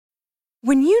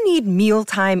When you need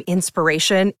mealtime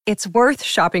inspiration, it's worth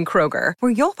shopping Kroger,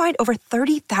 where you'll find over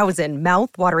 30,000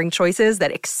 mouth-watering choices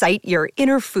that excite your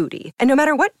inner foodie. And no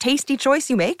matter what tasty choice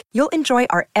you make, you'll enjoy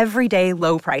our everyday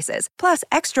low prices, plus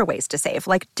extra ways to save,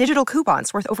 like digital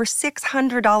coupons worth over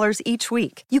 $600 each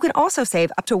week. You can also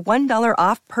save up to $1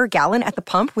 off per gallon at the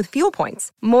pump with fuel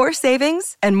points. More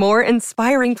savings and more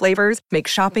inspiring flavors make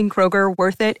shopping Kroger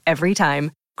worth it every time.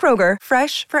 Kroger,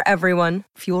 fresh for everyone.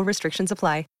 Fuel restrictions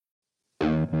apply.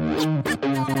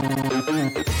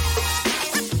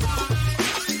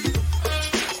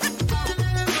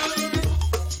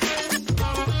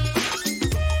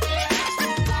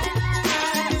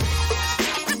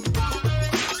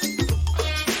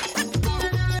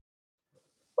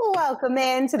 Welcome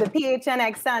in to the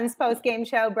PHNX Suns post-game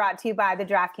show brought to you by the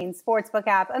DraftKings Sportsbook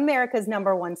app, America's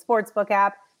 #1 sportsbook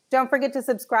app. Don't forget to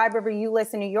subscribe wherever you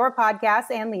listen to your podcast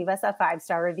and leave us a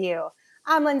 5-star review.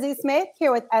 I'm Lindsay Smith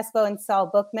here with Espo and Saul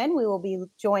Bookman. We will be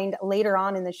joined later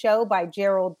on in the show by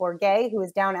Gerald Bourguet, who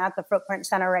is down at the Footprint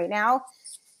Center right now.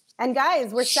 And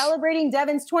guys, we're celebrating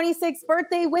Devin's 26th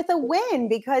birthday with a win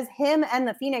because him and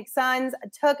the Phoenix Suns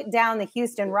took down the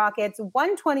Houston Rockets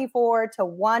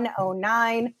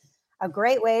 124-109. A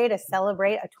great way to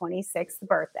celebrate a 26th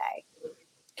birthday.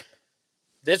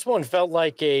 This one felt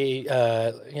like a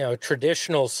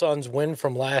traditional Suns win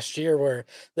from last year where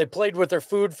they played with their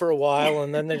food for a while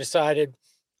and then they decided,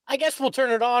 I guess we'll turn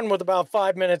it on with about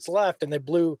 5 minutes left, and they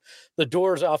blew the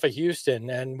doors off of Houston.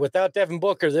 And without Devin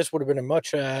Booker, this would have been a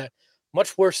much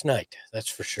worse night. That's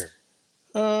for sure.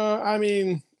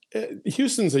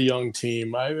 Houston's a young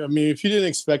team. I mean, if you didn't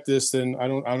expect this, then I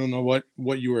don't know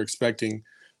what you were expecting.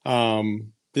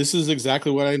 This is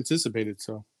exactly what I anticipated.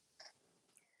 So.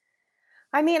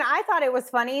 I mean, I thought it was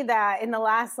funny that in the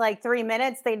last 3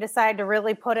 minutes, they decided to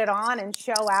really put it on and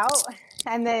show out.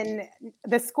 And then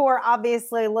the score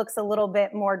obviously looks a little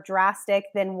bit more drastic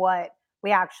than what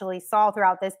we actually saw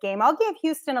throughout this game. I'll give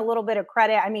Houston a little bit of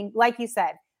credit. I mean, like you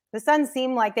said, the Suns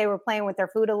seemed like they were playing with their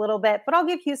food a little bit, but I'll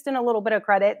give Houston a little bit of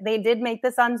credit. They did make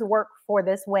the Suns work for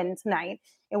this win tonight.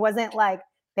 It wasn't like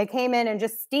they came in and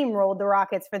just steamrolled the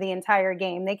Rockets for the entire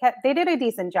game. They did a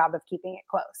decent job of keeping it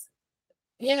close.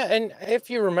 Yeah, and if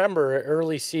you remember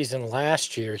early season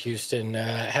last year, Houston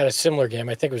had a similar game.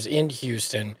 I think it was in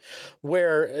Houston,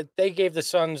 where they gave the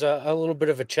Suns a little bit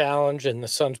of a challenge, and the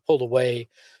Suns pulled away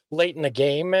late in the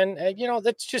game. And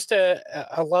that's just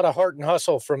a lot of heart and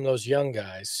hustle from those young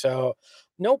guys. So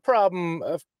no problem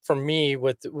for me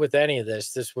with any of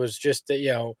this. This was just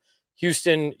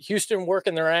Houston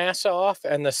working their ass off,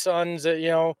 and the Suns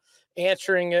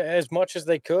answering as much as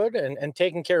they could and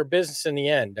taking care of business in the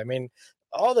end. I mean,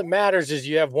 all that matters is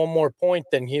you have one more point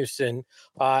than Houston,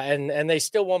 and they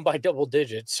still won by double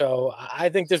digits. So I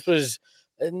think this was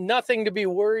nothing to be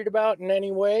worried about in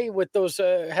any way with those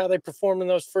how they performed in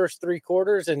those first three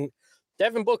quarters. And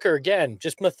Devin Booker, again,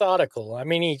 just methodical. I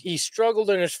mean, he struggled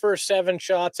in his first 7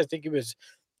 shots. I think he was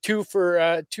 2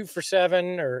 for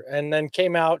 7, and then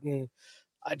came out and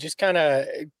just kind of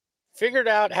figured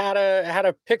out how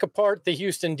to pick apart the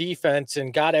Houston defense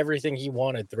and got everything he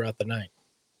wanted throughout the night.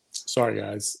 Sorry,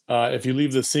 guys. If you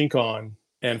leave the sink on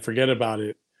and forget about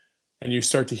it and you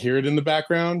start to hear it in the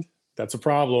background, that's a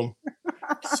problem.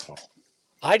 So.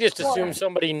 I just assumed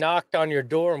somebody knocked on your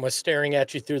door and was staring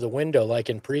at you through the window like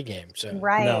in pregame. So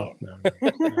right. No.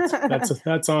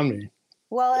 That's on me.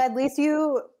 Well, at least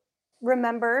you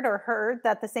remembered or heard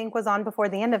that the sink was on before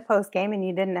the end of postgame and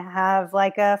you didn't have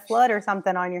a flood or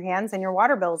something on your hands and your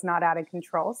water bill's not out of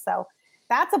control. So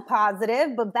that's a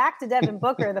positive, but back to Devin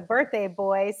Booker, the birthday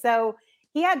boy. So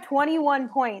he had 21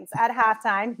 points at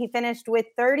halftime. He finished with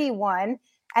 31,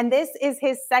 and this is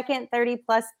his second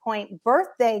 30-plus point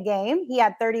birthday game. He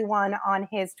had 31 on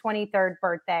his 23rd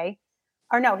birthday.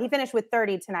 Or no, he finished with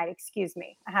 30 tonight, excuse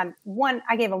me. I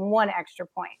gave him 1 extra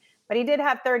point, but he did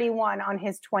have 31 on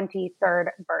his 23rd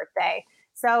birthday.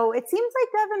 So it seems like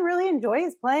Devin really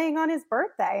enjoys playing on his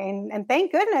birthday, and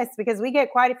thank goodness, because we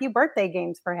get quite a few birthday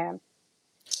games for him.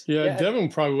 Yeah, Devin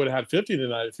probably would have had 50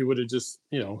 tonight if he would have just,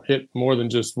 hit more than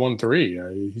just 1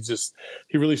 3.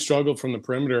 He really struggled from the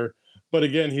perimeter. But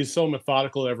again, he's so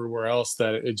methodical everywhere else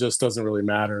that it just doesn't really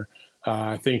matter.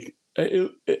 I think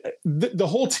the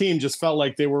whole team just felt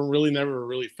like they were never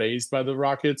really fazed by the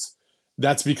Rockets.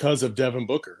 That's because of Devin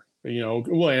Booker,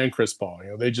 and Chris Paul.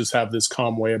 They just have this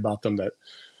calm way about them that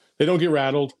they don't get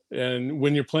rattled. And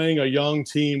when you're playing a young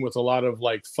team with a lot of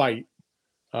fight,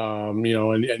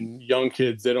 and young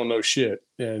kids, they don't know shit,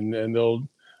 and they'll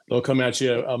come at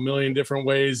you a million different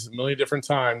ways, a million different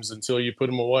times until you put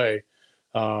them away.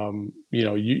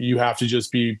 You have to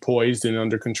just be poised and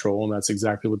under control, and that's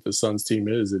exactly what the Suns team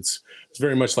is. It's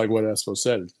very much like what Espo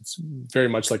said. It's very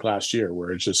much like last year,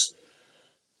 where it's just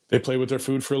they play with their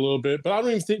food for a little bit, but I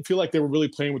don't even feel like they were really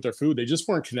playing with their food. They just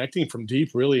weren't connecting from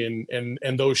deep, really,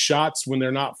 and those shots when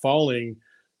they're not falling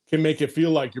can make it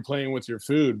feel like you're playing with your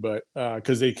food, but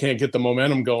because they can't get the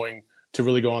momentum going to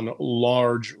really go on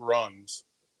large runs.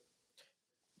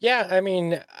 Yeah, I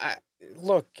mean,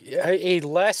 look, a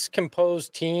less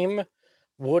composed team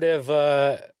would have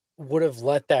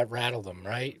let that rattle them,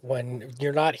 right? When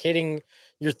you're not hitting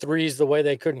your threes the way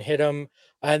they couldn't hit them,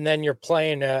 and then you're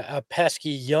playing a pesky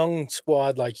young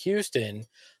squad like Houston.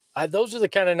 Those are the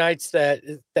kind of nights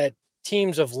that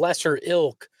teams of lesser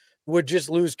ilk would just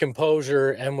lose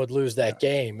composure and would lose that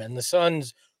game. And the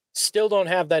Suns still don't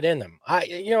have that in them.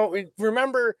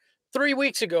 Remember 3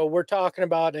 weeks ago, we're talking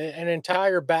about an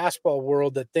entire basketball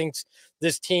world that thinks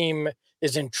this team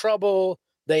is in trouble.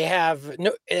 They have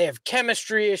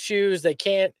chemistry issues.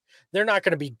 They're not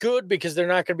going to be good because they're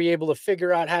not going to be able to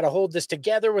figure out how to hold this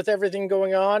together with everything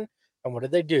going on. And what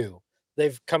did they do?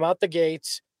 They've come out the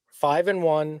gates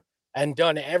 5-1 and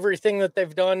done everything that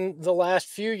they've done the last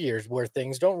few years, where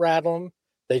things don't rattle them.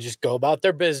 They just go about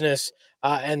their business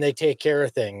and they take care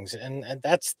of things. And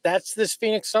that's this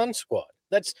Phoenix Suns squad.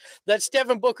 That's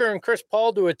Devin Booker and Chris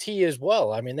Paul to a T as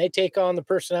well. I mean, they take on the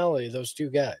personality of those two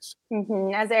guys.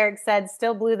 Mm-hmm. As Eric said,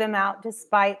 still blew them out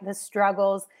despite the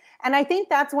struggles. And I think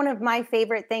that's one of my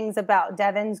favorite things about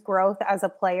Devin's growth as a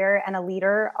player and a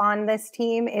leader on this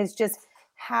team is just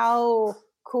how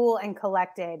cool and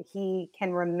collected he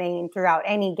can remain throughout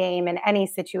any game and any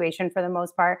situation for the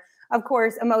most part. Of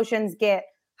course, emotions get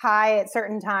high at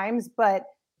certain times, but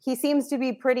he seems to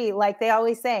be pretty, like they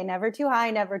always say, never too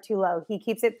high, never too low. He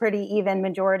keeps it pretty even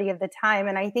majority of the time.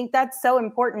 And I think that's so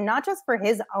important, not just for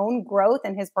his own growth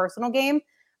and his personal game,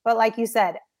 but like you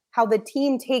said, how the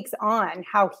team takes on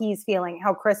how he's feeling,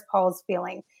 how Chris Paul's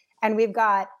feeling. And we've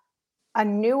got a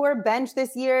newer bench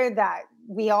this year that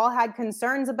we all had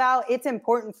concerns about. It's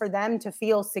important for them to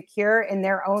feel secure in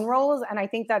their own roles. And I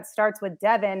think that starts with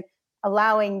Devin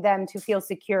allowing them to feel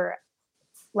secure,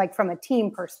 like from a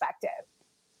team perspective.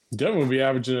 Devin would be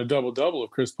averaging a double-double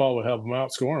if Chris Paul would help him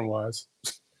out scoring-wise.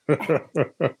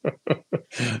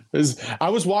 I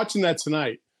was watching that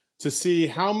tonight to see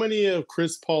how many of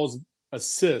Chris Paul's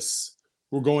assists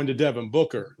were going to Devin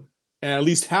Booker, and at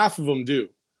least half of them do,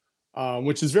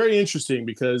 which is very interesting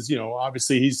because,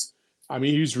 obviously he's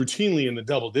routinely in the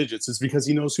double digits. It's because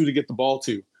he knows who to get the ball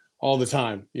to all the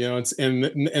time, and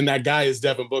that guy is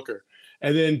Devin Booker.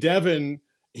 And then Devin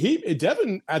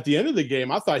at the end of the game,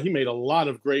 I thought he made a lot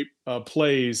of great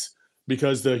plays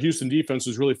because the Houston defense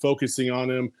was really focusing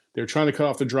on him. They were trying to cut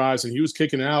off the drives, and he was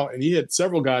kicking out, and he had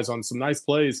several guys on some nice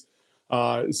plays.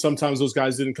 Sometimes those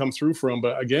guys didn't come through for him.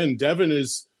 But again, Devin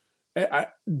is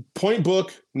point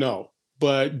book, no.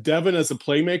 But Devin as a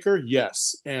playmaker,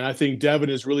 yes. And I think Devin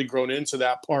has really grown into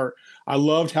that part. I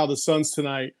loved how the Suns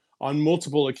tonight on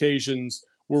multiple occasions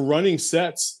were running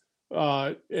sets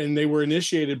and they were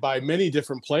initiated by many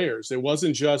different players. It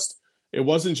wasn't just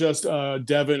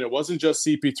Devin. It wasn't just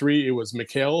CP3. It was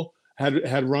Mikal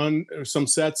had run some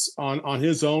sets on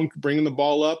his own, bringing the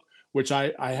ball up, which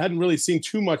I hadn't really seen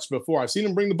too much before. I've seen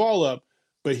him bring the ball up,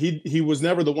 but he was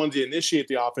never the one to initiate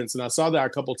the offense, and I saw that a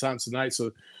couple of times tonight.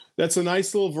 So that's a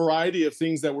nice little variety of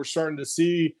things that we're starting to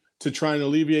see to try and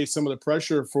alleviate some of the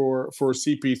pressure for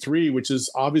CP3, which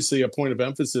is obviously a point of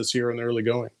emphasis here in the early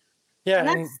going. Yeah,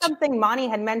 and that's something Monty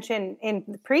had mentioned in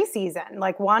the preseason,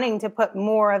 like wanting to put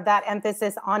more of that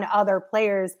emphasis on other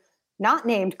players not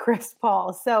named Chris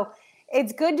Paul. So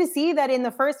it's good to see that in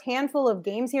the first handful of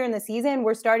games here in the season,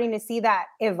 we're starting to see that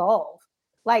evolve.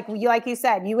 Like you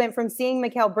said, you went from seeing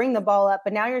Mikal bring the ball up,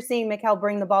 but now you're seeing Mikal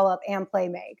bring the ball up and play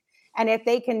make. And if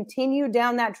they continue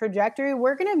down that trajectory,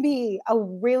 we're going to be a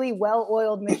really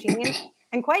well-oiled machine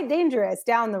and quite dangerous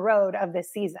down the road of this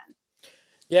season.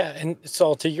 Yeah, and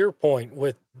Saul, to your point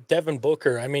with Devin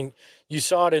Booker, I mean, you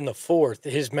saw it in the fourth,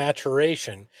 his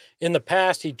maturation. In the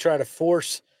past, he'd try to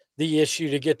force the issue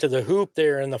to get to the hoop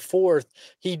there in the fourth.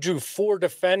 He drew 4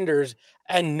 defenders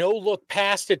and no look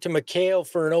past it to Mikal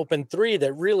for an open 3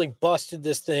 that really busted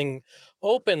this thing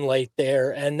open late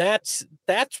there. And that's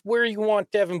where you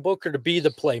want Devin Booker to be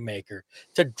the playmaker,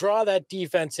 to draw that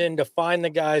defense in, to find the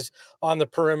guys on the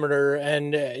perimeter.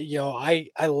 And,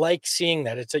 I like seeing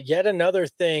that. It's yet another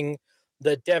thing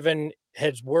that Devin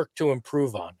has worked to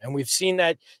improve on. And we've seen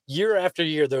that year after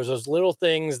year. There's those little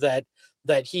things that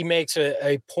that he makes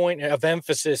a point of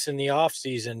emphasis in the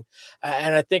offseason.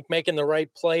 And I think making the right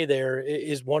play there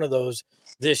is one of those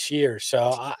this year.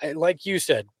 So, like you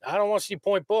said, I don't want to see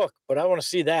point book, but I want to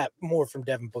see that more from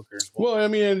Devin Booker as well. Well, I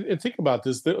mean, and think about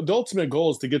this. The ultimate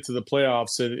goal is to get to the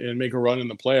playoffs and make a run in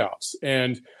the playoffs.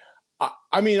 And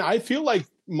I mean, I feel like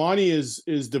Monty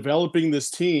is developing this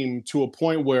team to a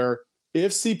point where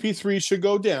if CP3 should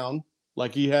go down,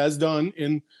 like he has done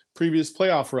in previous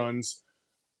playoff runs,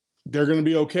 they're going to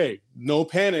be okay. No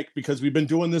panic, because we've been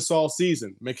doing this all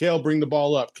season. Mikal, bring the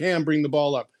ball up. Cam, bring the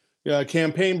ball up.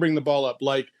 Campaign, bring the ball up.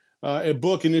 Like a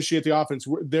Book, initiate the offense.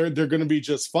 They're going to be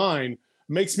just fine.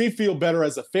 Makes me feel better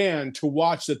as a fan to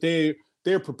watch that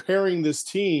they're preparing this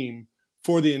team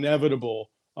for the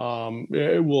inevitable.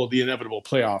 The inevitable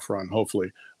playoff run,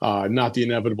 hopefully, not the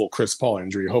inevitable Chris Paul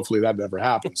injury. Hopefully that never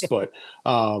happens. But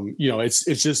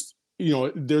it's just,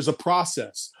 there's a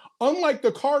process. Unlike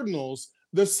the Cardinals,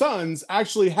 the Suns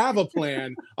actually have a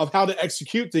plan of how to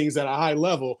execute things at a high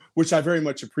level, which I very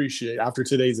much appreciate after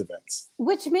today's events.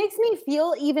 Which makes me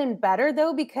feel even better,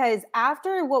 though, because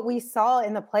after what we saw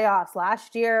in the playoffs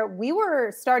last year, we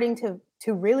were starting to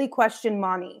really question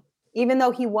Monty. Even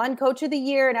though he won Coach of the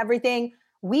Year and everything,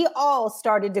 we all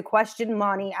started to question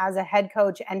Monty as a head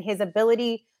coach and his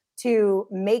ability to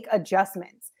make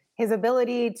adjustments, his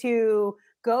ability to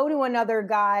go to another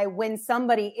guy when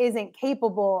somebody isn't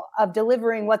capable of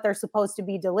delivering what they're supposed to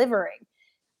be delivering.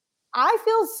 I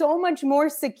feel so much more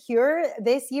secure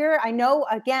this year. I know,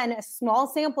 again, a small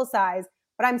sample size,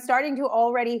 but I'm starting to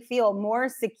already feel more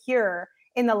secure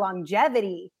in the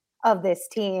longevity of this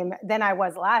team than I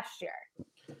was last year.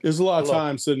 There's a lot of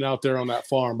time sitting out there on that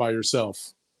farm by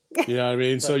yourself. You know what I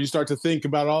mean? So you start to think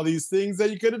about all these things that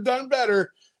you could have done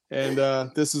better, and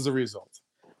this is a result.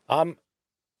 I'm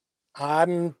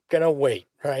gonna wait,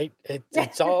 right?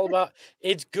 It's all about.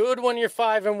 It's good when you're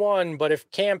 5-1, but if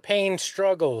Campaign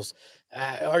struggles,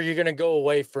 are you gonna go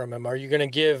away from him? Are you gonna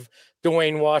give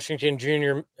Dwayne Washington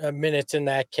Jr. Minutes in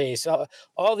that case?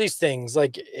 All these things,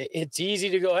 like it's easy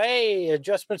to go, hey,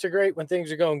 adjustments are great when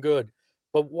things are going good,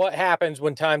 but what happens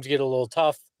when times get a little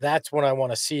tough? That's when I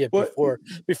want to see it before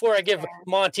I give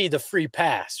Monty the free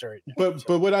pass. Right? But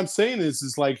what I'm saying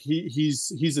is like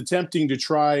he's attempting to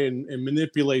try and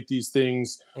manipulate these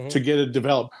things to get it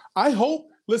developed. I hope.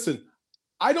 Listen,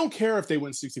 I don't care if they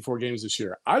win 64 games this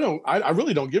year. I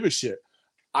really don't give a shit.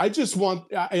 I just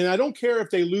want, and I don't care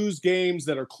if they lose games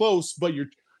that are close, but you're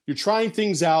trying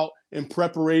things out in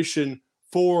preparation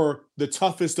for the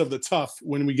toughest of the tough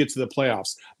when we get to the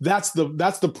playoffs. That's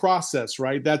the process,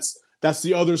 right? That's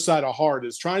the other side of hard,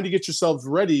 is trying to get yourselves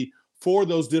ready for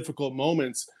those difficult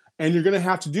moments. And you're going to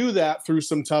have to do that through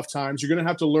some tough times. You're going to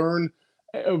have to learn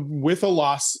with a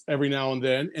loss every now and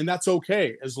then. And that's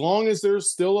okay. As long as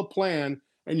there's still a plan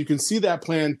and you can see that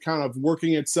plan kind of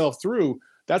working itself through,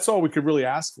 that's all we could really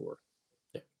ask for.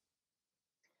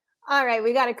 All right,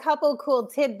 we got a couple cool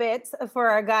tidbits for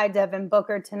our guy, Devin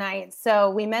Booker, tonight. So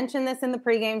we mentioned this in the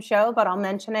pregame show, but I'll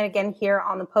mention it again here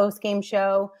on the postgame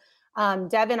show.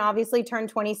 Devin obviously turned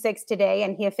 26 today,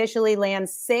 and he officially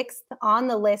lands 6th on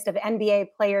the list of NBA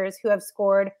players who have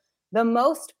scored the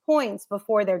most points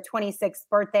before their 26th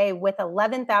birthday with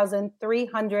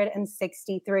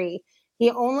 11,363. He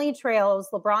only trails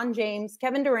LeBron James,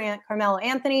 Kevin Durant, Carmelo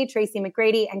Anthony, Tracy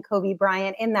McGrady, and Kobe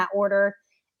Bryant in that order.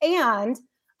 And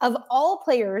of all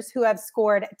players who have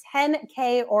scored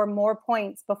 10K or more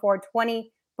points before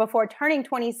turning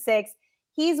 26,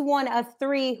 he's one of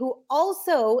 3 who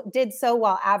also did so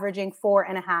while averaging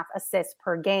 4.5 assists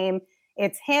per game.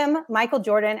 It's him, Michael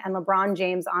Jordan, and LeBron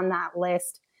James on that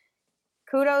list.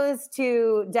 Kudos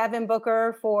to Devin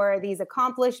Booker for these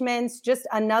accomplishments. Just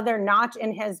another notch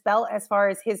in his belt as far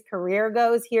as his career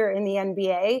goes here in the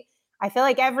NBA. I feel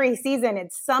like every season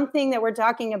it's something that we're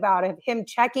talking about, of him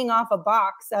checking off a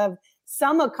box of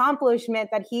some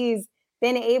accomplishment that he's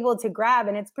been able to grab,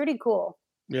 and it's pretty cool.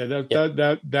 Yeah,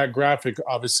 that graphic,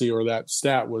 obviously, or that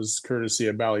stat was courtesy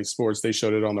of Bally Sports. They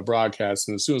showed it on the broadcast,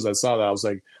 and as soon as I saw that, I was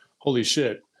like, holy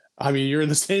shit. I mean, you're in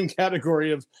the same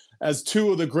category as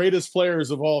 2 of the greatest players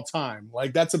of all time.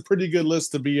 Like, that's a pretty good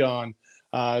list to be on.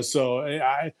 So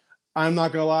I'm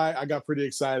not going to lie, I got pretty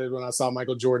excited when I saw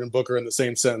Michael Jordan and Booker in the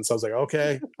same sentence. I was like,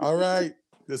 okay, all right,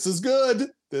 this is good.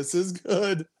 This is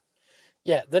good.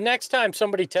 Yeah, the next time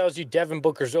somebody tells you Devin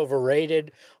Booker's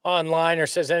overrated online or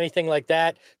says anything like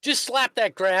that, just slap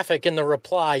that graphic in the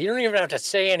reply. You don't even have to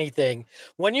say anything.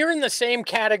 When you're in the same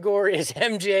category as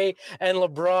MJ and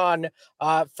LeBron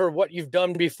for what you've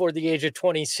done before the age of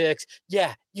 26,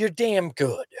 yeah, you're damn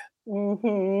good.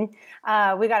 We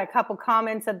got a couple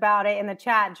comments about it in the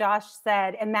chat. Josh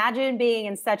said, imagine being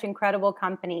in such incredible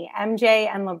company. MJ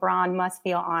and LeBron must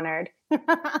feel honored.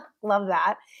 Love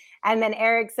that. And then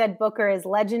Eric said, Booker is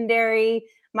legendary.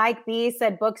 Mike B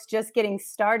said, Book's just getting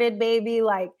started, baby.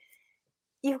 Like,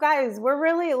 you guys, we're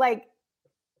really like,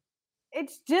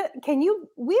 it's just,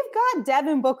 we've got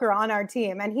Devin Booker on our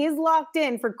team and he's locked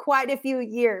in for quite a few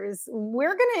years.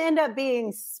 We're going to end up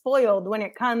being spoiled when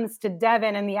it comes to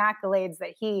Devin and the accolades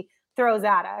that he throws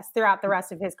at us throughout the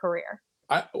rest of his career.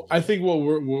 I think what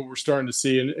we're starting to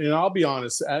see, and I'll be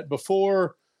honest,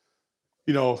 before,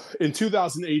 in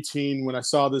 2018, when I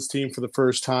saw this team for the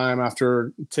first time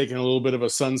after taking a little bit of a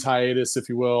Suns hiatus, if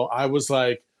you will, I was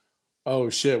like, oh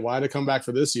shit, why'd I come back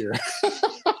for this year?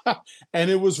 And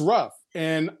it was rough.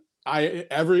 And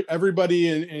everybody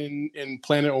in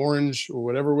Planet Orange, or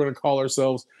whatever we're going to call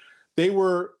ourselves, they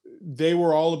were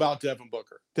all about Devin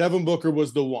Booker. Devin Booker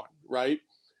was the one, right?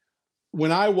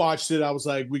 When I watched it, I was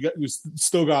like, we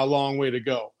still got a long way to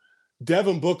go.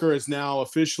 Devin Booker is now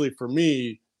officially, for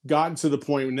me, gotten to the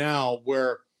point now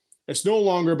where it's no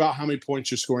longer about how many points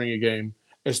you're scoring a game.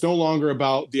 It's no longer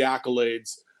about the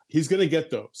accolades. He's going to get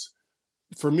those.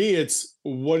 For me, it's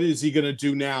what is he going to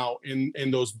do now in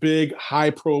those big,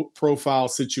 high-profile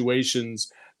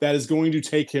situations that is going to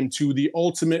take him to the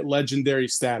ultimate legendary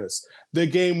status. The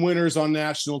game winners on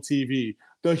national TV,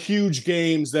 the huge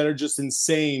games that are just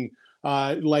insane,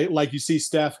 like you see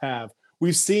Steph have.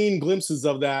 We've seen glimpses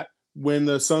of that when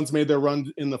the Suns made their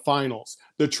run in the finals,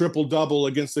 the triple-double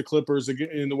against the Clippers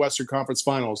in the Western Conference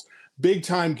Finals,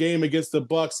 big-time game against the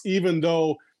Bucks, even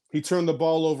though he turned the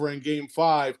ball over in Game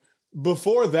 5.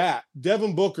 Before that,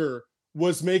 Devin Booker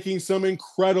was making some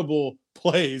incredible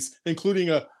plays, including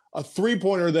a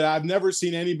three-pointer that I've never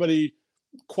seen anybody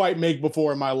quite make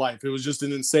before in my life. It was just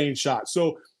an insane shot.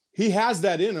 So he has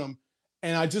that in him,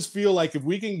 and I just feel like if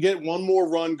we can get one more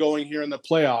run going here in the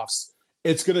playoffs,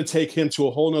 it's going to take him to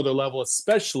a whole nother level,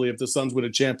 especially if the Suns win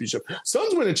a championship.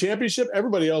 Suns win a championship,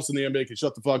 everybody else in the NBA can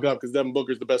shut the fuck up because Devin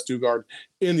Booker is the best two-guard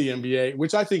in the NBA,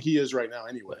 which I think he is right now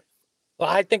anyway. Well,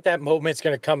 I think that moment's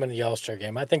going to come in the All-Star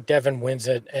game. I think Devin wins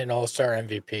it an All-Star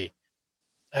MVP.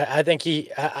 I think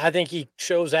he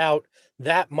shows out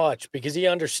that much because he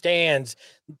understands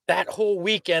that whole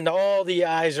weekend, all the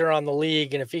eyes are on the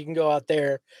league. And if he can go out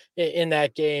there in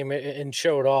that game and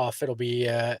show it off, it'll be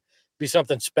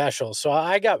something special. So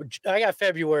I got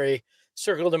February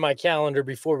circled in my calendar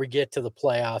before we get to the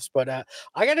playoffs. But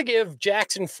I got to give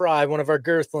Jackson Fry, one of our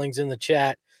girthlings in the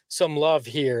chat, some love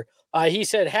here. He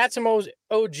said, had some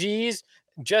OGs,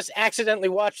 just accidentally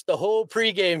watched the whole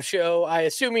pregame show. I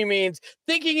assume he means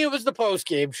thinking it was the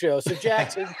postgame show. So,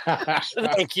 Jackson,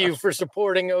 thank you for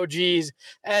supporting OGs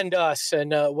and us,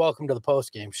 and welcome to the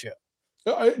postgame show.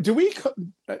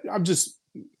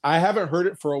 I haven't heard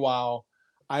it for a while.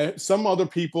 Some other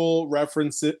people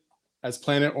reference it as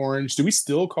Planet Orange. Do we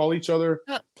still call each other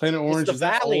Planet Orange? It's the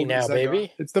Valley now,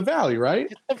 baby. It's the Valley, right?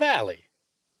 It's the Valley.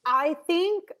 I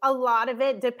think a lot of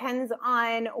it depends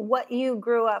on what you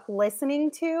grew up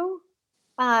listening to,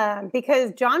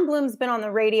 because John Bloom's been on the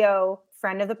radio,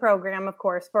 friend of the program, of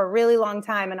course, for a really long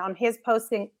time. And on his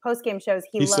post-game shows,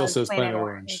 he loves still says Planet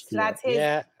Orange. So yeah. That's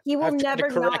his. He will never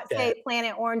not say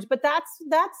Planet Orange, but that's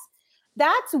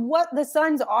what the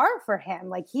Suns are for him.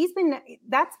 Like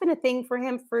that's been a thing for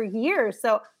him for years.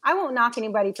 So I won't knock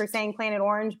anybody for saying Planet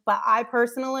Orange, but I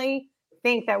personally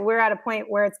think that we're at a point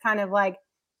where it's kind of like,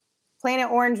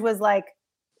 Planet Orange was like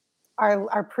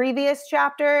our previous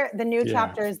chapter. The new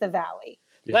chapter is the Valley.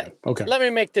 Yeah. Let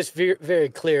me make this very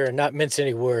clear and not mince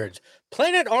any words.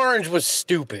 Planet Orange was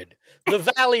stupid. The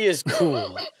Valley is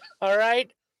cool. All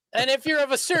right. And if you're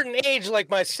of a certain age like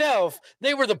myself,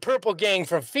 they were the Purple Gang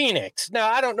from Phoenix. Now,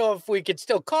 I don't know if we could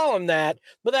still call them that,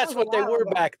 but that's what they were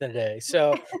back in the day.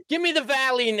 So give me the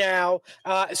Valley now.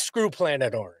 Screw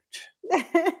Planet Orange.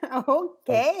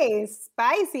 Okay,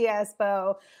 spicy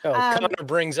Espo. Connor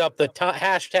brings up the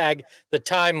hashtag the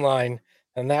timeline,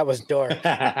 and that was dark.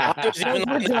 I was even the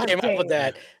one that came up with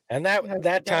that, and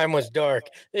that time was dark.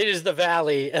 It is the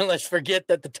Valley, and let's forget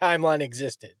that the timeline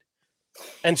existed.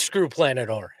 And screw Planet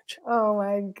Orange. Oh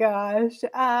my gosh.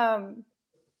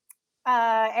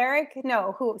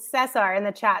 Cesar in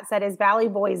the chat said, "Is Valley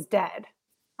Boys dead?"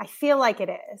 I feel like it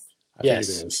is. Yes,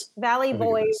 it is. Valley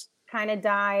Boys kind of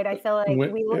died. I feel like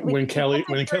when Kelly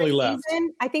left.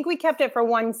 I think we kept it for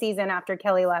one season after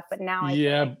Kelly left, but now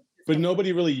but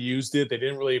nobody really used it. They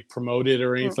didn't really promote it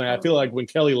or anything. I feel like when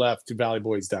Kelly left, Valley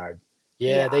Boys died.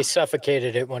 Yeah, they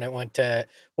suffocated it when he went to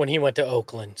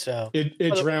Oakland. So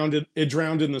it drowned in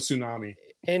the tsunami.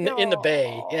 in the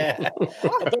Bay. Yeah.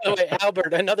 By the way,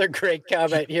 Albert, another great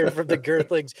comment here from the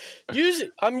Girthlings.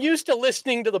 I'm used to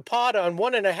listening to the pod on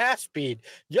 1.5 speed.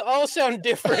 You all sound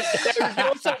different. You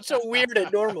all sound so weird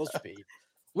at normal speed.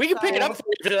 We can pick it up for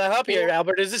you to help here,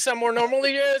 Albert. Is this something more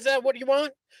normally? Is that what you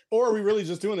want? Or are we really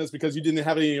just doing this because you didn't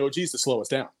have any OGs to slow us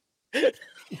down?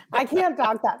 I can't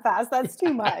talk that fast. That's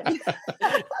too much.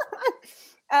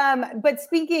 But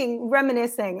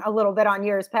reminiscing a little bit on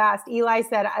years past, Eli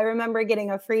said, I remember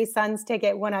getting a free Suns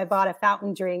ticket when I bought a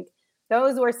fountain drink.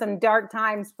 Those were some dark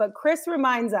times. But Chris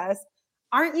reminds us,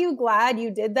 aren't you glad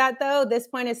you did that, though? This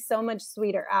point is so much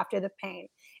sweeter after the pain.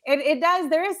 It does.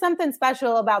 There is something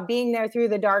special about being there through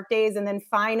the dark days and then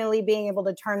finally being able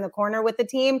to turn the corner with the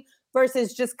team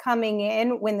versus just coming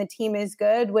in when the team is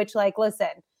good, which, like, listen,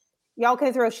 y'all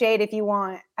can throw shade if you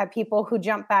want at people who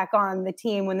jump back on the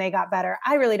team when they got better.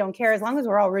 I really don't care as long as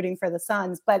we're all rooting for the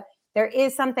Suns. But there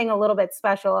is something a little bit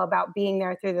special about being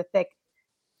there through the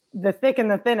thick and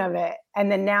the thin of it.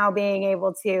 And then now being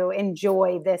able to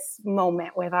enjoy this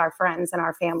moment with our friends and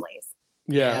our families.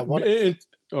 Yeah.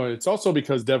 It's also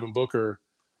because Devin Booker,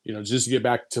 just to get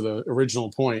back to the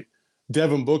original point,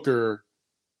 Devin Booker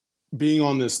being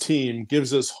on this team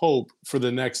gives us hope for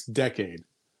the next decade.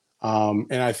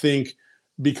 And I think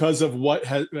because of what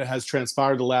has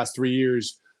transpired the last 3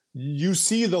 years, you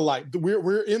see the light.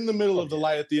 We're in the middle of the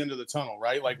light at the end of the tunnel,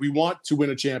 right? Like, we want to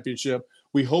win a championship.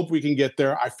 We hope we can get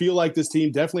there. I feel like this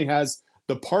team definitely has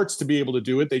the parts to be able to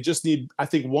do it. They just need, I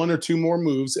think, 1 or 2 more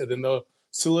moves, and then they'll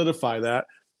solidify that.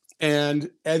 And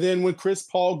then when Chris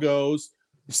Paul goes,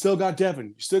 you still got Devin,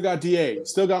 you still got DA, you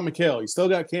still got Mikal, you still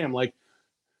got Cam. Like,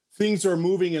 things are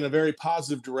moving in a very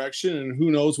positive direction, and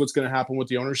who knows what's going to happen with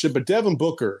the ownership. But Devin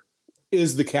Booker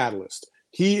is the catalyst.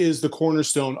 He is the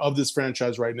cornerstone of this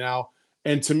franchise right now.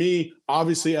 And to me,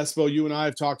 obviously, Espo, you and I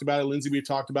have talked about it. Lindsay, we've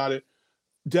talked about it.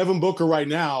 Devin Booker right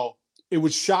now, it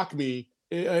would shock me,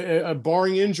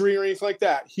 barring injury or anything like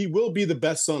that, he will be the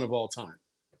best Sun of all time.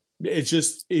 It's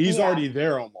just, he's already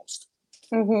there almost.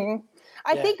 Mm-hmm.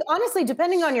 I think, honestly,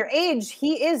 depending on your age,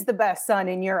 he is the best Sun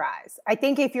in your eyes. I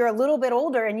think if you're a little bit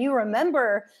older and you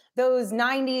remember those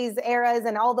 90s eras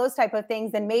and all those type of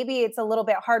things, then maybe it's a little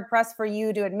bit hard pressed for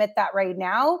you to admit that right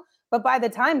now. But by the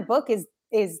time Book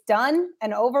is done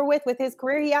and over with his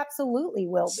career, he absolutely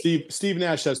will be. Steve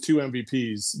Nash has 2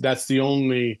 MVPs. That's the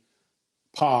only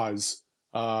pause.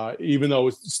 Even though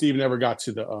Steve never got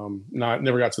to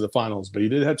the finals, but he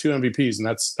did have 2 MVPs, and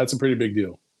that's a pretty big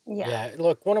deal. Yeah.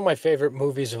 Look, one of my favorite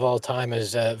movies of all time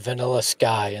is Vanilla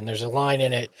Sky, and there's a line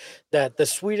in it that the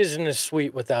sweet isn't as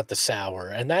sweet without the sour,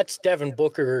 and that's Devin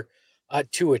Booker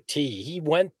to a T. He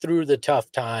went through the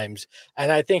tough times,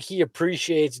 and I think he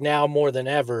appreciates now more than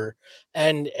ever,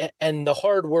 and the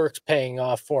hard work's paying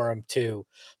off for him too.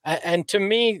 And to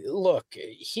me, look,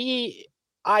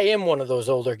 I am one of those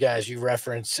older guys you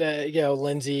reference,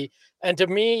 Lindsay. And to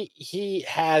me, he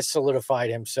has solidified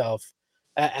himself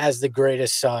as the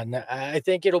greatest Sun. I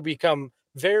think it'll become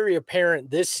very apparent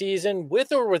this season,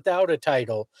 with or without a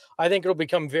title. I think it'll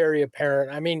become very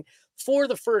apparent. I mean, for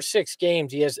the first 6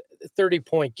 games, he has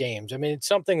 30-point games. I mean, it's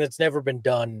something that's never been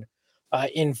done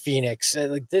in Phoenix.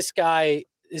 Like, this guy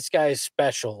is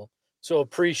special. So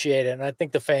appreciate it, and I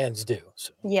think the fans do.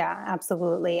 So. Yeah,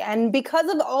 absolutely. And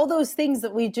because of all those things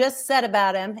that we just said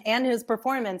about him and his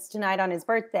performance tonight on his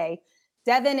birthday,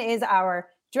 Devin is our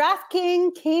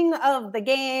DraftKings King of the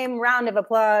Game. Round of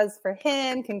applause for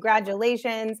him.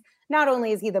 Congratulations. Not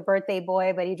only is he the birthday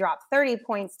boy, but he dropped 30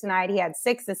 points tonight. He had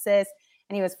 6 assists,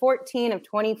 and he was 14 of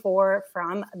 24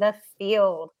 from the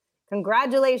field.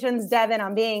 Congratulations, Devin,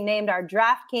 on being named our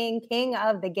DraftKings King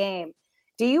of the Game.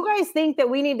 Do you guys think that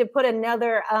we need to put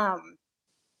another,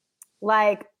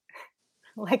 like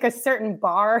a certain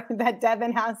bar that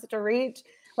Devin has to reach,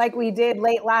 like we did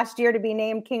late last year to be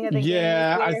named King of the Game?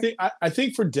 Yeah, I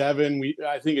think for Devin,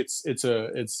 I think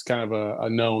it's kind of a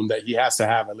known that he has to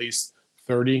have at least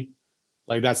 30.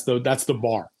 Like, that's the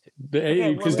bar.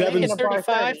 Because Devin's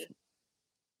 35.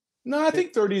 No, I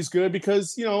think 30 is good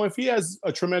because, if he has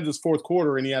a tremendous fourth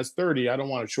quarter and he has 30, I don't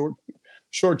want to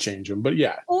shortchange him. But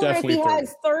yeah, or definitely. If he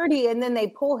has 30 and then they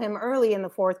pull him early in the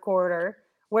fourth quarter,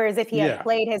 whereas if he had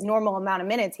played his normal amount of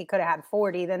minutes, he could have had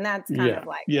 40. Then that's kind of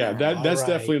like that's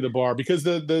definitely the bar, because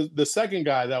the second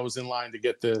guy that was in line to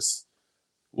get this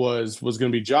was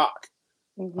going to be Jock,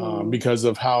 because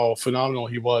of how phenomenal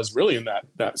he was really in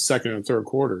that second and third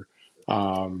quarter.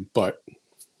 But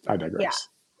I digress. Yeah.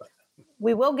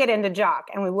 We will get into Jock,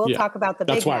 and we will talk about the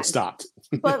big That's why I stopped.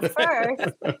 But first,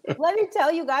 let me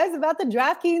tell you guys about the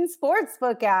DraftKings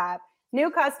Sportsbook app. New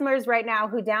customers right now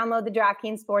who download the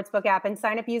DraftKings Sportsbook app and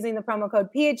sign up using the promo code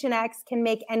PHNX can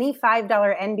make any $5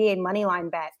 NBA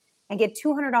moneyline bet and get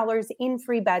 $200 in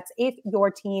free bets if your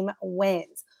team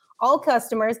wins. All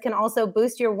customers can also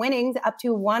boost your winnings up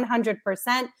to 100%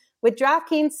 with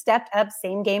DraftKings stepped-up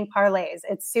same-game parlays.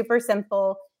 It's super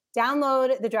simple.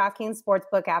 Download the DraftKings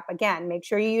Sportsbook app. Again, make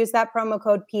sure you use that promo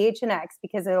code PHNX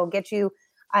because it'll get you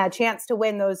a chance to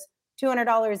win those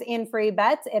 $200 in free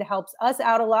bets. It helps us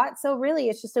out a lot. So really,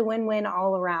 it's just a win-win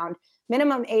all around.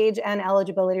 Minimum age and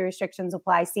eligibility restrictions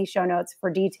apply. See show notes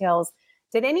for details.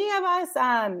 Did any of us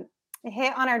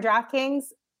hit on our DraftKings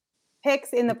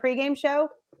picks in the pregame show?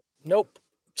 Nope.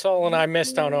 Saul and I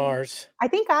missed on ours. I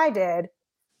think I did.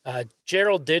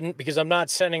 Gerald didn't because I'm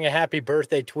not sending a happy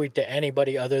birthday tweet to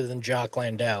anybody other than Jock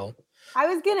Landell. I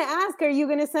was going to ask, are you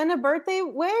going to send a birthday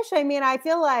wish? I mean, I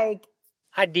feel like...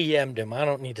 I DM'd him. I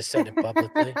don't need to send it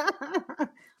publicly.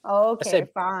 Okay,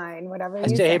 fine. Whatever you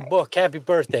say. I say, hey, Book, happy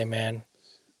birthday, man.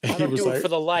 I don't do it for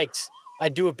the likes. I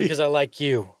do it because I like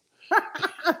you.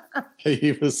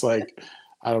 He was like,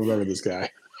 I don't remember this guy.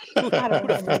 Who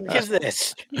the fuck is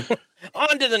this?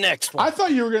 On to the next one. I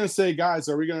thought you were going to say, guys,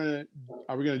 are we going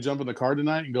to jump in the car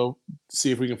tonight and go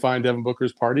see if we can find Devin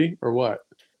Booker's party or what?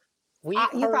 You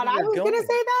thought I was going to say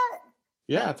that?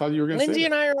 Yeah, I thought you were going to say Lindsay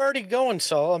that. and I are already going,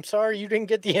 Saul. I'm sorry you didn't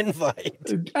get the invite.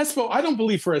 Espo, I don't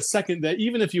believe for a second that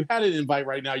even if you had an invite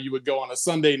right now, you would go on a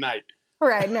Sunday night.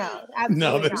 Right, no.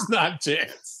 No, there's not a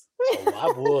chance. Oh,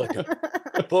 I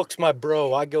would. Book's my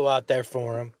bro. I go out there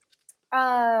for him.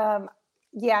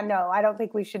 Yeah, no, I don't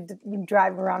think we should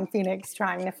drive around Phoenix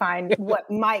trying to find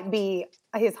what might be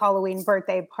his Halloween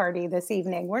birthday party this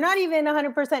evening. We're not even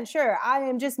 100% sure. I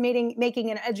am just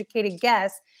making an educated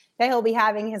guess that he'll be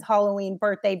having his Halloween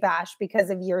birthday bash because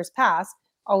of years past,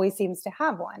 always seems to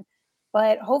have one.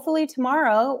 But hopefully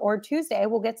tomorrow or Tuesday,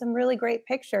 we'll get some really great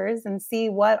pictures and see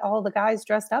what all the guys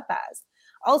dressed up as.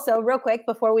 Also, real quick,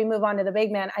 before we move on to the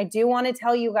big man, I do want to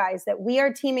tell you guys that we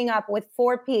are teaming up with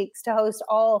Four Peaks to host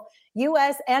all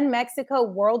U.S. and Mexico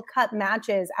World Cup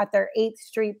matches at their 8th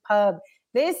Street pub.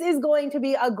 This is going to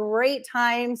be a great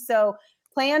time. So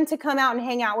plan to come out and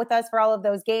hang out with us for all of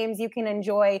those games. You can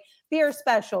enjoy beer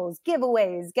specials,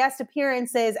 giveaways, guest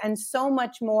appearances, and so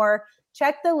much more.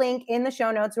 Check the link in the show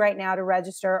notes right now to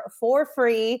register for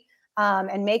free.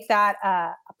 And make that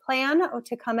a plan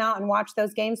to come out and watch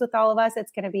those games with all of us.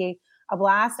 It's going to be a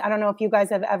blast. I don't know if you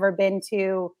guys have ever been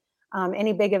to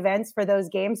any big events for those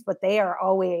games, but they are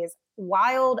always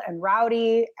wild and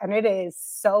rowdy, and it is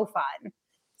so fun.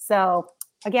 So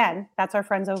again, that's our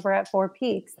friends over at Four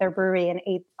Peaks, their brewery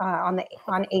on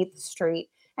 8th Street.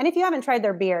 And if you haven't tried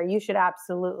their beer, you should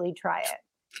absolutely try it.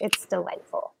 It's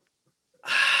delightful.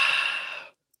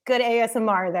 Good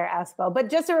ASMR there, Espo. But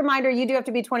just a reminder, you do have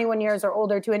to be 21 years or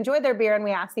older to enjoy their beer, and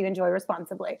we ask you enjoy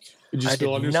responsibly. I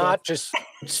did not just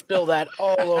spill that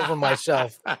all over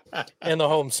myself in the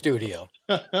home studio.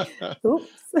 Oops.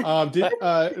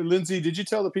 Lindsay, did you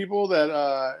tell the people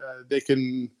that they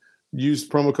can use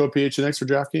promo code PHNX for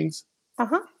DraftKings?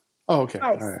 Uh-huh. Oh, okay.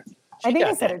 Twice. All right. I think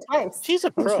I said it twice. She's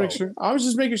a pro. I was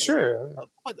just making sure.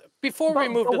 Before we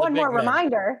move to the one big more man.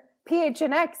 reminder,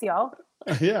 PHNX, y'all.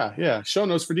 Yeah. Show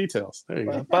notes for details. There you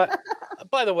go. But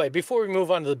by the way, before we move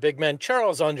on to the big men,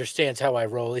 Charles understands how I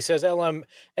roll. He says, LMAO,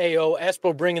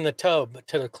 Espo bringing the tub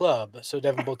to the club so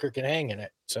Devin Booker can hang in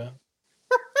it. So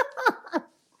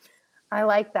I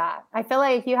like that. I feel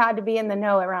like you had to be in the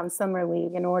know around Summer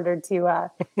League in order to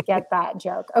get that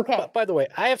joke. Okay. By the way,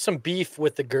 I have some beef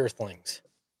with the Girthlings.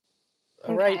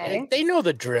 All Okay. right. They know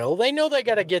the drill. They know they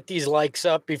got to get these likes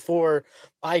up before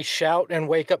I shout and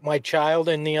wake up my child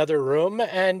in the other room.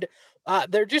 And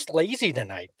they're just lazy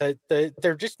tonight.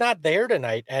 They're just not there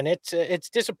tonight. And it's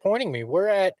disappointing me.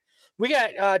 We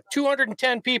got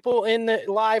 210 people in the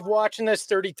live watching this,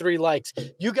 33 likes.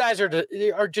 You guys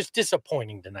are just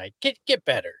disappointing tonight. Get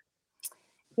better.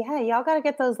 Yeah, y'all got to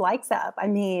get those likes up. I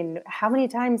mean, how many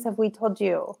times have we told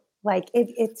you? Like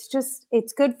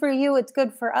it's good for you. It's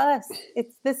good for us.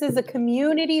 This is a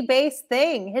community-based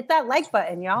thing. Hit that like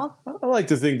button, y'all. I like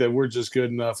to think that we're just good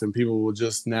enough and people will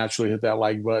just naturally hit that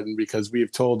like button because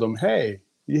we've told them, hey,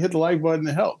 you hit the like button,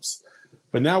 it helps.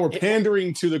 But now we're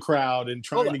pandering to the crowd and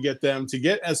trying to get them to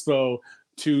get Espo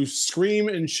to scream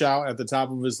and shout at the top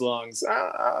of his lungs.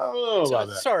 I don't know about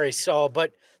that. Sorry, Saul,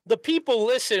 but the people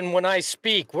listen when I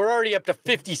speak. We're already up to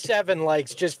 57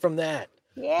 likes just from that.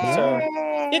 Yeah. So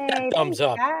hit that thumbs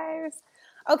up. Guys.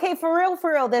 Okay, for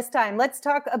real this time, let's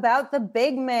talk about the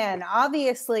big man.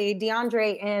 Obviously,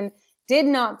 DeAndre Ayton did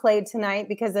not play tonight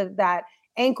because of that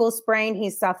ankle sprain he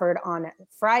suffered on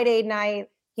Friday night.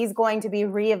 He's going to be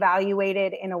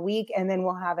reevaluated in a week, and then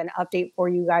we'll have an update for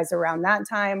you guys around that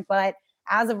time. But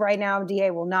as of right now,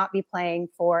 DA will not be playing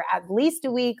for at least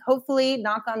a week. Hopefully,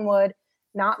 knock on wood,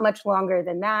 not much longer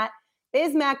than that.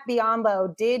 Bismack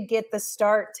Biyombo did get the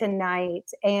start tonight,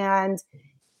 and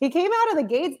he came out of the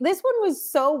gates. This one was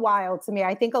so wild to me.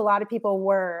 I think a lot of people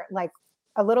were like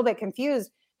a little bit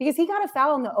confused because he got a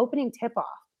foul in the opening tip-off,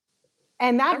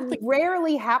 and that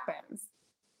rarely happens.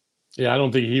 Yeah, I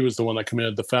don't think he was the one that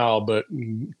committed the foul, but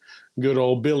good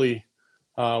old Billy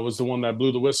was the one that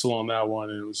blew the whistle on that one.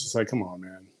 And it was just like, come on,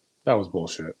 man. That was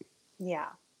bullshit. Yeah.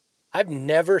 I've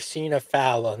never seen a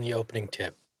foul on the opening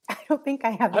tip. I don't think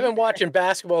I have. I've been watching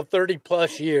basketball 30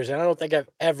 plus years, and I don't think I've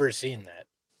ever seen that.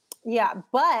 Yeah,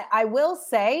 but I will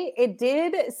say it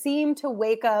did seem to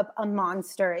wake up a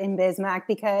monster in Bismack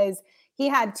because he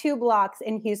had 2 blocks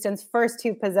in Houston's first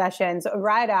 2 possessions.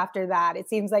 Right after that, it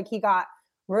seems like he got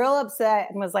real upset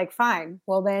and was like, fine,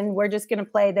 well, then we're just going to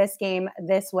play this game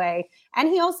this way. And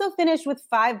he also finished with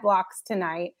 5 blocks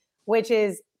tonight, which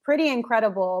is pretty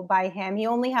incredible by him. He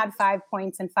only had 5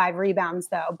 points and 5 rebounds,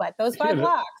 though. But those 5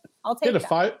 blocks, I'll take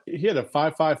them. He had a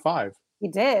 5-5-5. He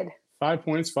did. 5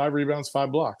 points, 5 rebounds,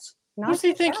 5 blocks. Who does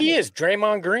he think he is?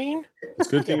 Draymond Green? It's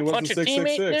a good thing he wasn't punch a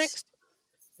teammate next?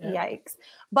 Yeah. Yikes.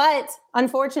 But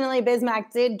unfortunately,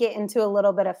 Bismack did get into a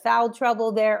little bit of foul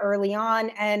trouble there early on.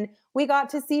 And we got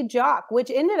to see Jock, which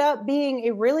ended up being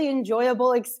a really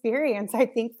enjoyable experience, I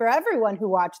think, for everyone who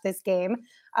watched this game.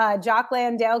 Jock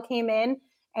Landale came in,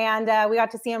 and we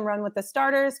got to see him run with the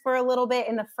starters for a little bit.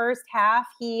 In the first half,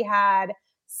 he had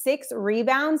 6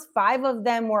 rebounds. 5 of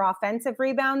them were offensive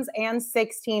rebounds and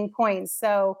 16 points.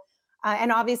 So,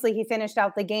 and obviously he finished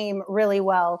out the game really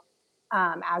well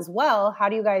as well. How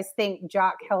do you guys think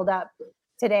Jock held up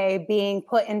today, being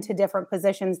put into different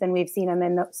positions than we've seen him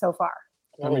in so far?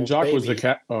 I mean, Jock was the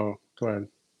cat. Oh, go ahead.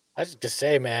 I was just to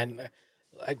say, man,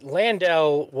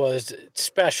 Landale was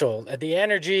special. The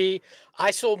energy.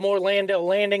 I sold more Landale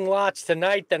landing lots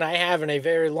tonight than I have in a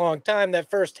very long time.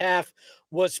 That first half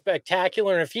was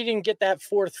spectacular. And if he didn't get that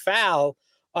 4th foul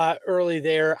early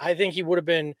there, I think he would have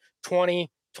been 20,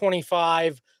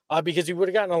 25, because he would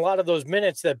have gotten a lot of those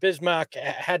minutes that Bismack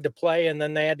had to play, and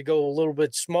then they had to go a little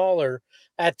bit smaller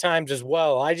at times as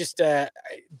well. I just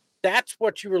that's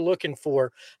what you were looking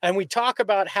for. And we talk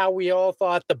about how we all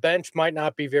thought the bench might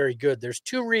not be very good. There's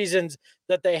 2 reasons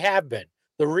that they have been.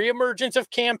 The reemergence of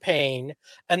Campaign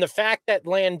and the fact that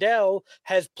Landale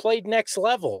has played next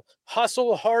level,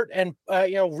 hustle, heart, and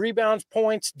rebounds,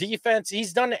 points, defense.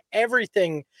 He's done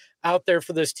everything out there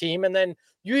for this team. And then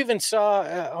you even saw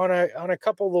on a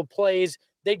couple of plays,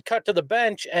 they'd cut to the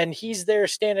bench and he's there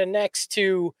standing next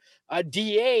to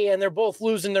DA, and they're both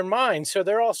losing their minds.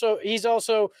 So he's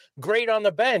also great on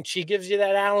the bench. He gives you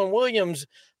that Alan Williams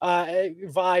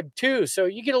vibe too. So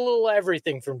you get a little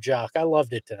everything from Jock. I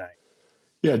loved it tonight.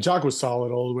 Yeah, Jock was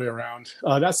solid all the way around.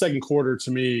 That second quarter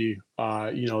to me,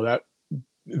 that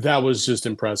was just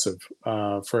impressive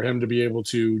for him to be able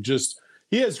to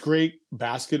he has great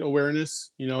basket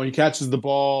awareness. He catches the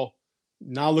ball,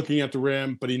 not looking at the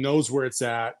rim, but he knows where it's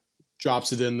at,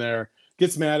 drops it in there,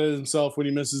 gets mad at himself when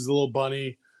he misses a little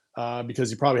bunny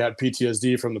because he probably had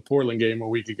PTSD from the Portland game a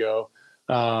week ago.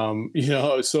 So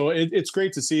it's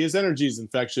great to see. His energy is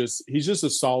infectious. He's just a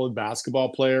solid basketball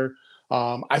player.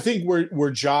 I think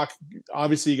where Jock,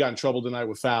 obviously he got in trouble tonight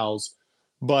with fouls,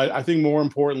 but I think more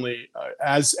importantly,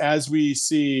 as we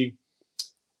see,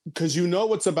 because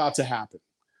what's about to happen.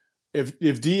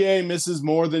 If DA misses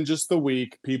more than just the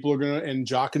week, people are going to, and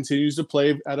Jock continues to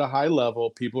play at a high level,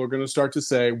 people are going to start to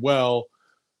say, well,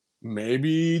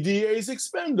 maybe DA's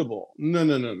expendable.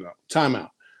 No. Time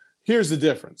out. Here's the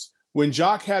difference. When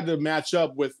Jock had to match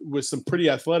up with some pretty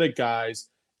athletic guys,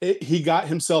 he got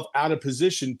himself out of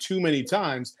position too many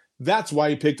times. That's why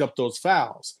he picked up those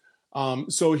fouls.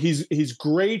 So he's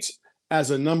great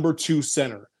as a number 2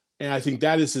 center. And I think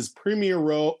that is his premier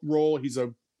role. He's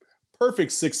a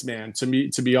perfect 6 man to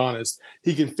be honest.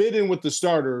 He can fit in with the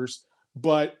starters,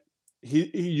 but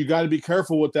you got to be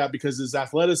careful with that because his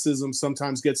athleticism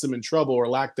sometimes gets him in trouble, or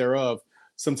lack thereof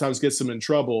sometimes gets him in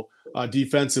trouble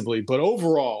defensively. But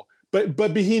overall,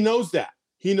 but he knows that.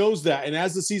 He knows that. And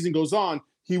as the season goes on,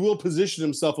 he will position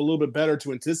himself a little bit better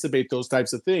to anticipate those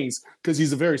types of things because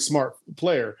he's a very smart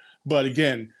player. But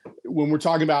again, when we're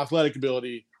talking about athletic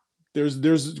ability,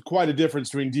 there's quite a difference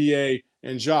between DA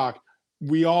and Jock.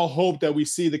 We all hope that we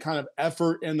see the kind of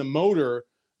effort and the motor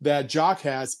that Jock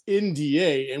has in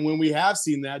DA. And when we have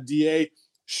seen that, DA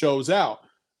shows out.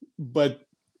 But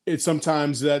it's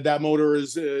sometimes that motor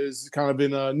is kind of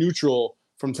in a neutral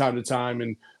from time to time,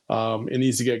 and it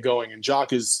needs to get going. And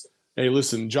Jock is hey,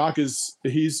 listen, Jock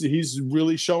he's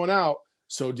really showing out.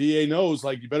 So DA knows,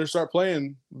 like, you better start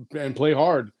playing and play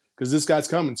hard because this guy's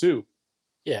coming too.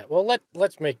 Yeah, well,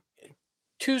 let's make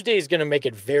Tuesday is going to make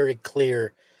it very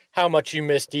clear how much you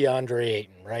miss DeAndre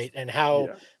Ayton, right? And how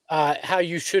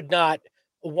you should not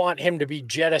want him to be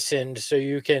jettisoned so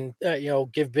you can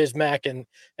give Bismack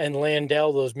and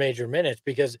Landell those major minutes,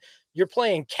 because you're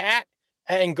playing Cat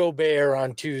and Gobert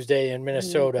on Tuesday in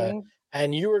Minnesota,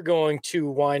 and you are going to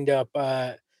wind up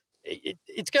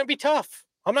it's going to be tough.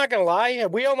 I'm not going to lie.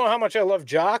 We all know how much I love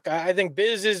Jock. I think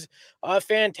Biz is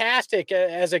fantastic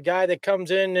as a guy that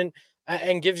comes in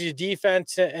and gives you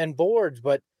defense and boards,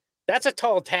 but that's a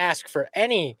tall task for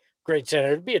any great center.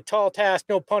 It'd be a tall task,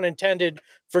 no pun intended,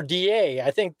 for DA.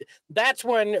 I think that's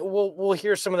when we'll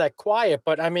hear some of that quiet.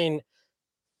 But I mean,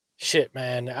 shit,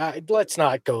 man, let's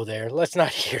not go there. Let's not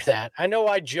hear that. I know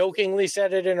I jokingly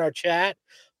said it in our chat,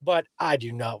 but I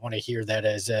do not want to hear that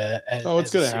as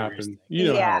it's going to happen. Thing.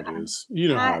 You know how it is. You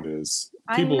know how it is.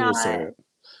 People will say it.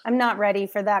 I'm not ready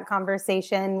for that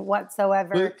conversation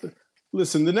whatsoever.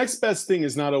 Listen, the next best thing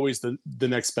is not always the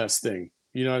next best thing.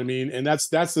 You know what I mean? And that's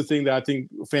the thing that I think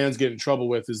fans get in trouble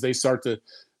with, is they start to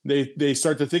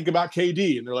think about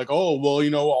KD, and they're like, oh,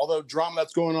 well, all the drama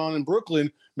that's going on in Brooklyn,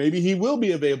 maybe he will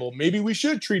be available. Maybe we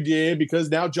should treat DA because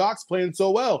now Jock's playing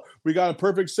so well. We got a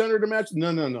perfect center to match.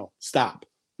 No. Stop.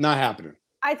 Not happening.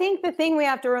 I think the thing we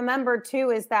have to remember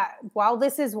too is that while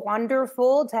this is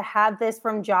wonderful to have this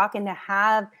from Jock, and to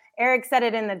have Eric said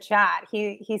it in the chat,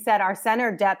 he said our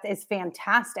center depth is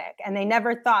fantastic, and they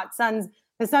never thought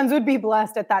the Suns would be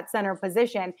blessed at that center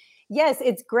position. Yes,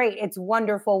 it's great. It's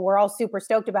wonderful. We're all super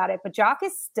stoked about it. But Jock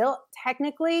is still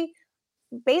technically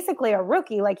basically a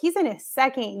rookie. Like, he's in his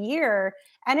second year,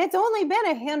 and it's only been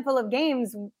a handful of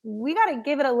games. We got to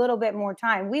give it a little bit more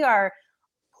time. We are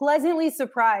pleasantly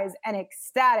surprised and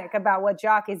ecstatic about what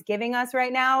Jock is giving us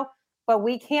right now, but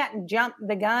we can't jump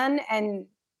the gun and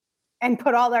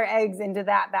put all our eggs into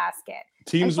that basket.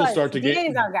 Teams will start to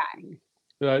DA's our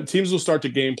guy. Teams will start to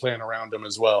game plan around him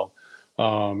as well,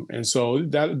 and so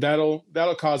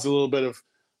that'll cause a little bit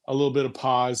of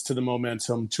pause to the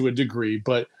momentum to a degree.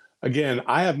 But again,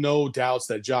 I have no doubts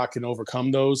that Jock can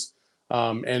overcome those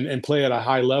and play at a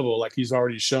high level, like he's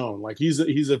already shown. Like, he's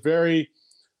a very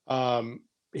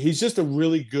he's just a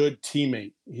really good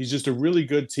teammate. He's just a really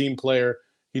good team player.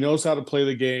 He knows how to play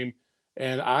the game,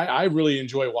 and I really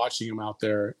enjoy watching him out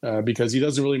there because he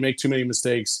doesn't really make too many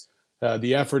mistakes.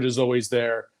 The effort is always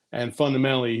there, and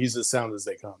fundamentally, he's as sound as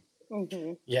they come.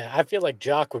 Mm-hmm. Yeah, I feel like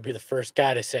Jock would be the first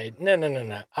guy to say,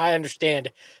 no. I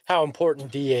understand how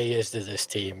important DA is to this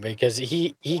team, because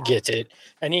he gets it,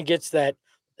 and he gets that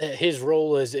his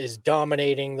role is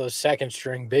dominating those second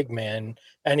string big men,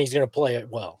 and he's going to play it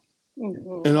well.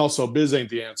 Mm-hmm. And also, Biz ain't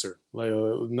the answer. Like,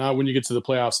 not when you get to the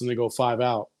playoffs and they go 5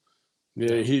 out.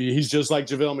 Yeah, he's just like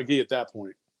JaVale McGee at that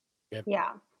point. Yep. Yeah.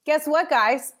 Guess what,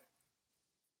 guys?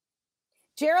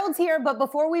 Gerald's here, but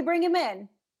before we bring him in,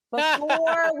 Damn,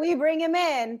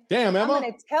 Emma. I'm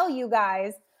going to tell you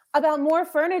guys about More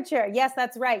Furniture. Yes,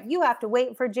 that's right. You have to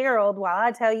wait for Gerald while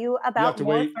I tell you about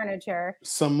More Furniture.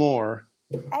 Some more.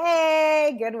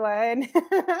 Hey, good one.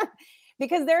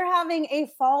 Because they're having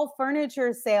a fall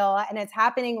furniture sale, and it's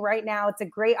happening right now. It's a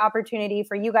great opportunity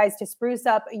for you guys to spruce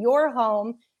up your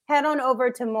home. Head on over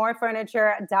to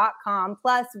morefurniture.com.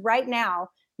 Plus, right now,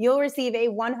 you'll receive a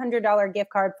 $100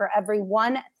 gift card for every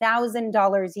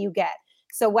 $1,000 you get.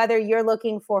 So whether you're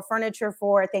looking for furniture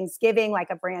for Thanksgiving, like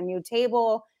a brand new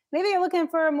table, maybe you're looking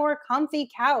for a more comfy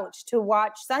couch to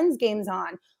watch Suns games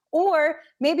on, or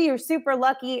maybe you're super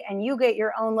lucky and you get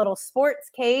your own little sports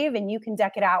cave and you can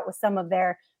deck it out with some of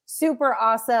their super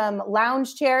awesome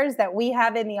lounge chairs that we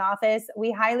have in the office.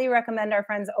 We highly recommend our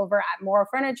friends over at More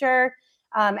Furniture.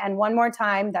 And one more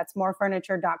time, that's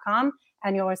morefurniture.com,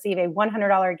 and you'll receive a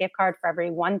 $100 gift card for every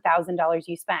 $1,000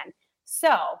 you spend.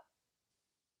 So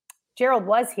Gerald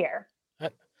was here.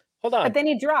 Hold on. But then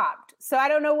he dropped. So I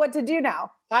don't know what to do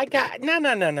now.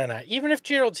 No. Even if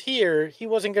Gerald's here, he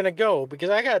wasn't going to go, because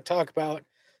I got to talk about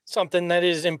something that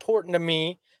is important to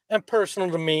me and personal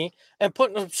to me and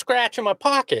putting a scratch in my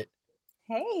pocket.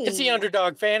 Hey. It's the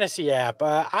Underdog Fantasy app.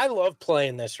 I love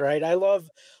playing this, right? I love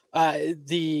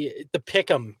the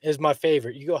pick'em is my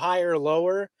favorite. You go higher or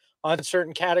lower on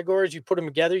certain categories. You put them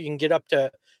together, you can get up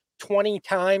to 20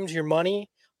 times your money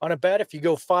on a bet if you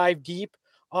go 5 deep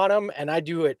on them. And I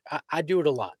do it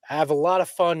a lot. I have a lot of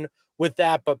fun with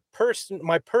that. But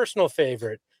my personal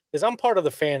favorite is I'm part of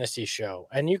the fantasy show,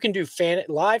 and you can do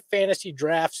live fantasy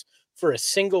drafts for a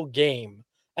single game,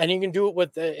 and you can do it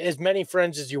with as many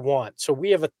friends as you want. So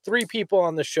we have 3 people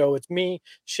on the show. It's me,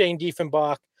 Shane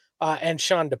Diefenbach, and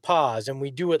Sean DePaz, and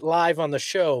we do it live on the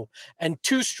show. And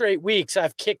 2 straight weeks,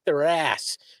 I've kicked their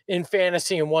ass in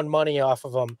fantasy and won money off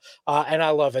of them, and I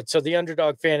love it. So the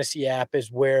Underdog Fantasy app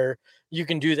is where you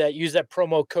can do that. Use that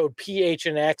promo code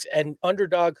PHNX, and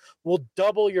Underdog will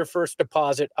double your first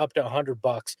deposit up to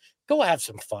 $100. Go have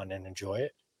some fun and enjoy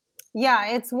it. Yeah,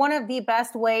 it's one of the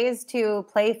best ways to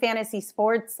play fantasy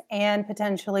sports and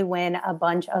potentially win a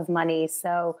bunch of money.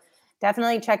 So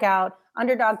definitely check out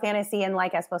Underdog Fantasy. And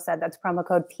like Espo said, that's promo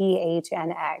code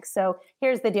PHNX. So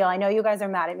here's the deal. I know you guys are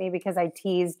mad at me because I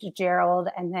teased Gerald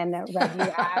and then read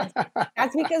you ads.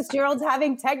 That's because Gerald's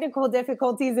having technical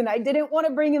difficulties and I didn't want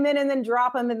to bring him in and then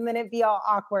drop him and then it'd be all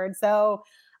awkward. So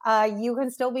you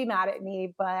can still be mad at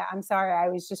me, but I'm sorry. I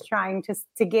was just trying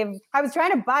I was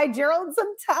trying to buy Gerald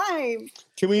some time.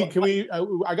 Can we,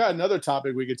 I got another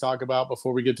topic we could talk about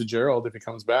before we get to Gerald if he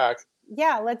comes back.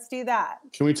 Yeah, let's do that.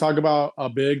 Can we talk about a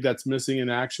big that's missing in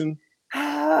action?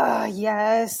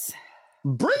 Yes.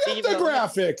 Bring up the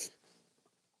graphic.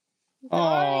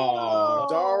 Dario.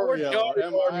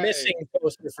 Dario missing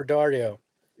poster for Dario.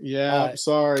 Yeah,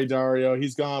 sorry, Dario.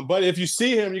 He's gone. But if you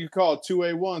see him, you can call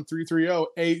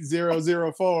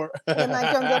 281-330-8004. And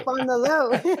that comes up on the low.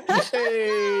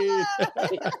 Hey.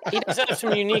 He does have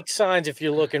some unique signs if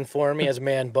you're looking for him. He has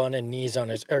man bun and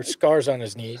scars on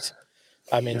his knees.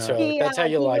 I mean, so that's how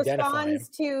you'll identify him. He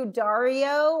responds to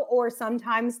Dario or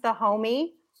sometimes the homie.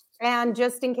 And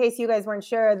just in case you guys weren't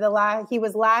sure, he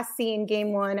was last seen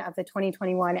game 1 of the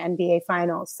 2021 NBA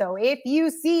Finals. So if you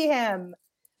see him,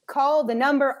 call the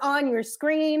number on your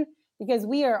screen because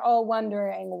we are all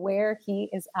wondering where he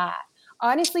is at.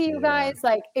 Honestly, you guys,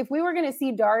 like if we were going to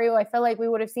see Dario, I felt like we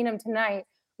would have seen him tonight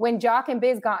when Jock and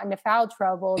Biz got into foul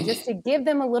trouble, just to give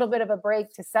them a little bit of a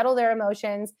break to settle their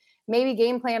emotions, maybe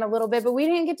game plan a little bit, but we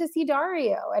didn't get to see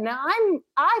Dario. And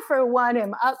I for one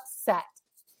am upset.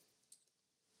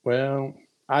 Well,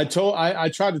 I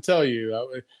tried to tell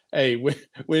you, hey,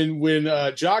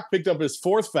 when Jock picked up his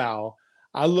 4th foul,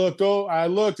 I looked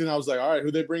and I was like, all right,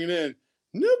 who they bringing in?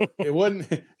 Nope. It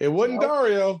wasn't nope.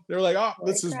 Dario. They were like, oh,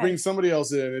 let's just bring somebody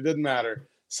else in. It didn't matter.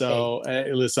 So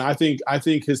listen, I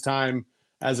think his time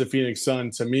as a Phoenix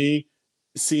Sun to me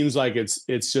seems like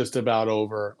it's just about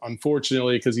over,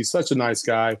 unfortunately, because he's such a nice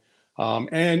guy.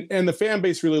 And the fan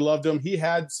base really loved him. He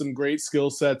had some great skill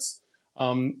sets,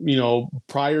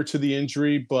 prior to the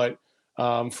injury, but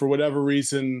for whatever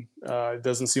reason, it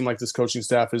doesn't seem like this coaching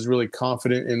staff is really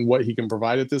confident in what he can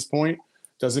provide at this point.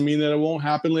 Doesn't mean that it won't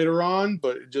happen later on,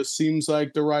 but it just seems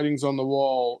like the writing's on the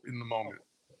wall in the moment.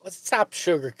 Let's stop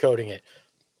sugarcoating it.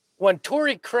 When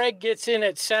Torrey Craig gets in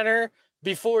at center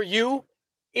before you,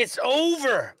 it's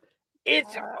over.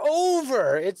 It's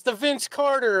over. It's the Vince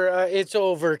Carter, it's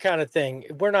over kind of thing.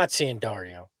 We're not seeing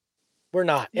Dario. We're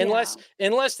not,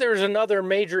 unless there's another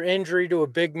major injury to a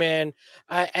big man,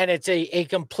 and it's a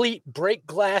complete break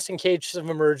glass in case of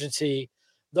emergency.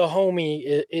 The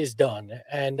homie is done,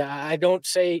 and I don't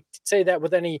say that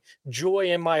with any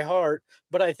joy in my heart,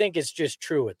 but I think it's just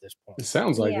true at this point. It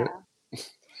sounds like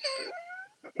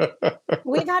it.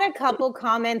 We got a couple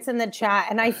comments in the chat,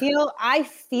 and I feel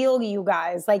you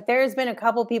guys. Like, there's been a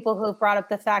couple people who have brought up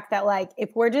the fact that, like,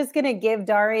 if we're just gonna give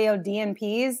Dario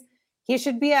DNPs, he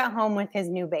should be at home with his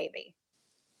new baby.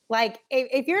 Like,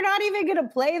 if you're not even going to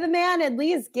play the man, at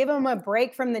least give him a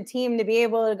break from the team to be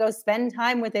able to go spend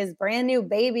time with his brand new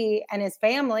baby and his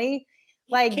family.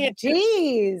 Like,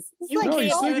 geez. It's like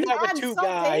two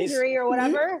guys. Injury or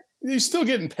whatever. You're still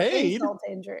getting paid. Insult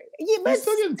injury. You're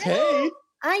still getting paid.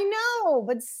 I know,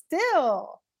 but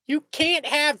still. You can't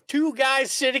have 2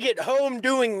 guys sitting at home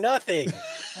doing nothing.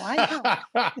 Why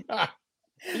not?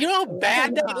 You know how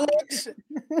bad that looks?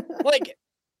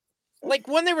 Like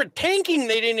when they were tanking,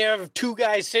 they didn't have 2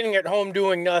 guys sitting at home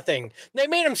doing nothing. They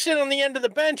made them sit on the end of the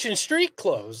bench in street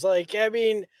clothes. Like, I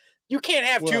mean, you can't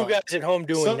have 2 guys at home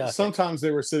doing nothing. Sometimes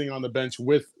they were sitting on the bench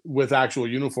with actual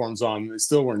uniforms on. They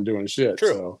still weren't doing shit. True.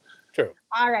 So. True.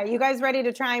 All right, you guys ready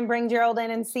to try and bring Gerald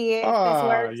in and see if this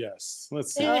works? Yes.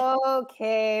 Let's see.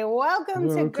 Okay,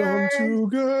 welcome to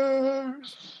GERD.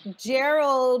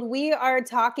 Gerald, we are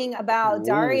talking about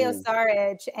Dario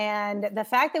Saric and the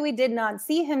fact that we did not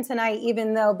see him tonight,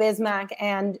 even though Bismack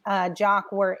and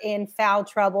Jock were in foul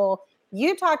trouble.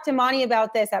 You talked to Monty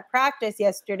about this at practice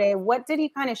yesterday. What did he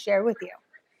kind of share with you?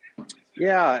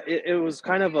 Yeah, it was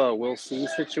kind of a we'll see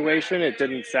situation. It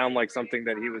didn't sound like something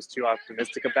that he was too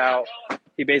optimistic about.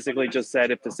 He basically just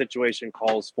said if the situation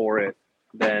calls for it,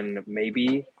 then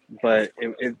maybe. But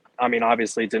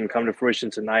obviously it didn't come to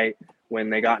fruition tonight. When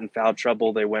they got in foul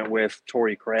trouble, they went with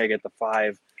Torrey Craig at the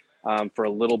 5 for a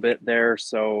little bit there.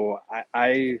 So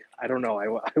I don't know.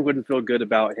 I wouldn't feel good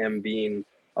about him being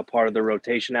a part of the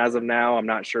rotation as of now. I'm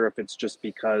not sure if it's just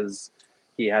because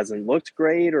he hasn't looked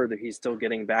great or that he's still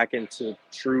getting back into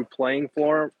true playing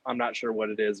form. I'm not sure what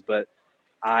it is, but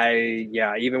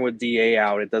even with DA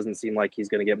out, it doesn't seem like he's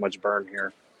going to get much burn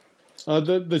here.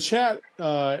 The chat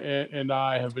and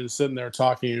I have been sitting there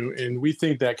talking, and we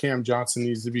think that Cam Johnson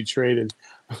needs to be traded.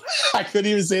 I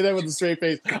couldn't even say that with a straight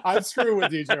face. I'm screwing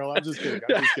with you, Gerald. I'm just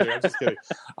kidding.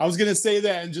 I was gonna say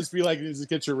that and just be like, just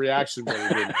get your reaction, but it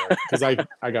didn't work because I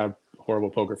got a horrible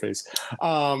poker face.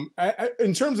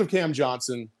 In terms of Cam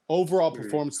Johnson, overall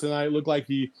performance tonight looked like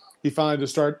he finally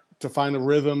start to find a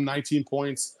rhythm. 19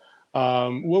 points.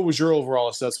 What was your overall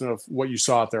assessment of what you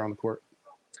saw out there on the court?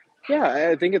 Yeah,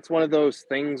 I think it's one of those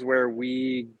things where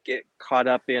we get caught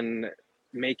up in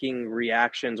making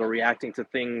reactions or reacting to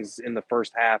things in the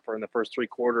first half or in the first three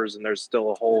quarters, and there's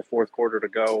still a whole fourth quarter to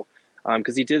go.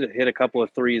 Because he did hit a couple of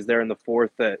threes there in the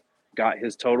fourth that got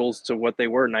his totals to what they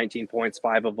were, 19 points,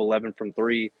 5 of 11 from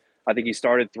three. I think he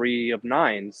started 3 of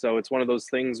 9. So it's one of those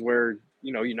things where,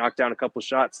 you knock down a couple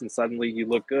shots and suddenly you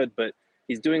look good. But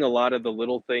he's doing a lot of the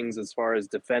little things as far as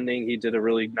defending. He did a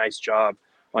really nice job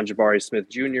on Jabari Smith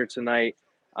Jr. tonight.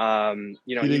 He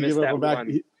missed that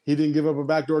one. He didn't give up a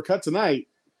backdoor cut tonight.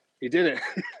 He didn't.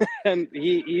 And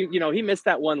he missed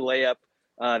that one layup,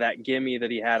 that gimme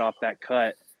that he had off that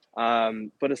cut.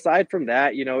 But aside from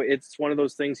that, it's one of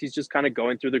those things. He's just kind of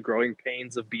going through the growing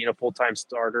pains of being a full-time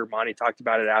starter. Monty talked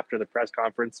about it after the press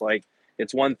conference. Like,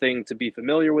 it's one thing to be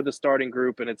familiar with the starting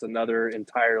group, and it's another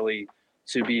entirely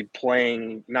to be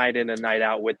playing night in and night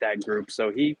out with that group.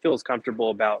 So he feels comfortable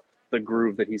about the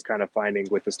groove that he's kind of finding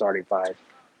with the starting five.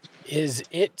 Is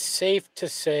it safe to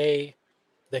say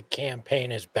the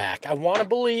campaign is back? I want to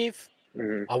believe.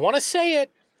 Mm-hmm. I want to say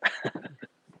it.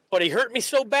 But he hurt me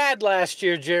so bad last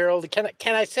year, Gerald.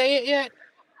 Can I say it yet?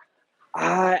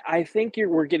 I think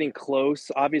we're getting close.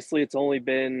 Obviously, it's only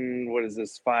been,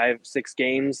 6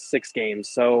 games.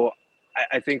 So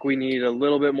I think we need a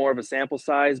little bit more of a sample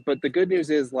size. But the good news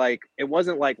is, it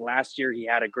wasn't like last year he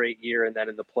had a great year and then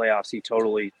in the playoffs he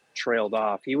totally trailed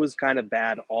off. He was kind of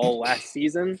bad all last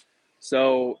season.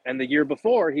 So, and the year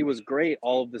before he was great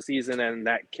all of the season, and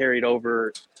that carried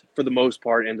over for the most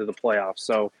part into the playoffs.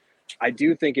 So I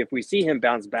do think if we see him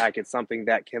bounce back, it's something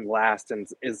that can last, and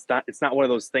it's not one of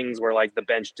those things where the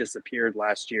bench disappeared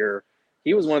last year.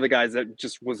 He was one of the guys that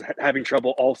just was having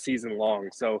trouble all season long.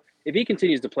 So if he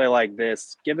continues to play like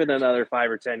this, give it another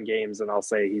 5 or 10 games, and I'll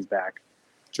say he's back.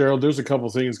 Gerald, there's a couple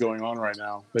things going on right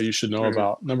now that you should know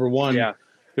about. Number one,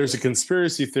 there's a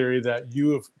conspiracy theory that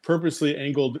you have purposely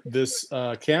angled this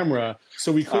camera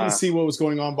so we couldn't see what was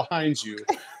going on behind you.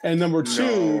 And number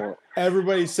two,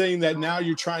 everybody's saying that now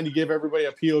you're trying to give everybody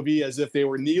a POV as if they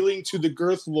were kneeling to the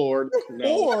Girth Lord,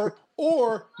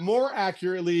 or more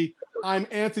accurately, I'm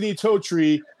Anthony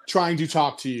Totri trying to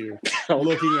talk to you,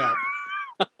 looking up.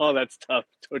 Oh, that's tough.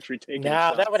 Totri taking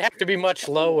Now, that would have to be much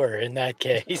lower in that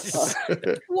case.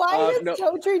 Why does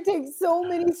Totri take so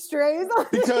many strays on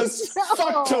Because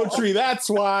fuck Totri,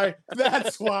 that's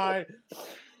why.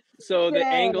 So the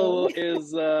angle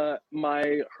is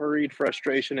my hurried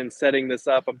frustration in setting this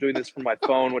up. I'm doing this from my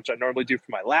phone, which I normally do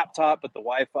from my laptop, but the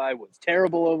Wi-Fi was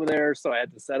terrible over there, so I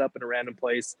had to set up in a random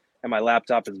place, and my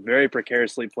laptop is very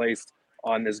precariously placed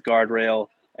on this guardrail,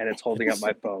 and it's holding up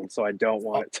my phone, so I don't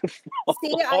want it to fall.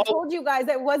 See, I told you guys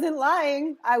I wasn't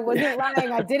lying. I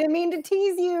didn't mean to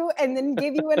tease you and then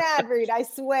give you an ad read, I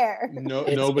swear.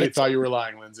 Nobody thought you were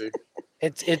lying, Lindsay.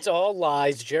 It's all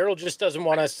lies. Gerald just doesn't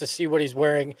want us to see what he's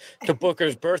wearing to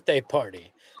Booker's birthday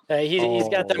party. He's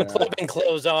got them clubbing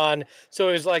clothes on,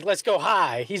 so he's like, let's go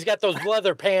high. He's got those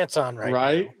leather pants on right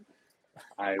now.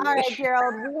 All right,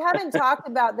 Gerald, we haven't talked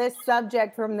about this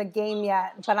subject from the game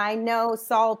yet, but I know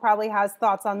Saul probably has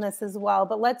thoughts on this as well.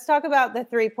 But let's talk about the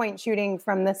three-point shooting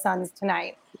from the Suns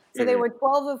tonight. So they were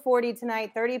 12 of 40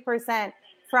 tonight, 30%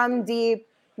 from deep.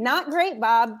 Not great,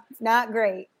 Bob. Not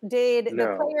great. Did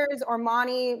the players or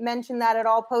Monty mention that at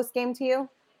all post-game to you?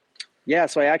 Yeah,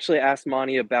 so I actually asked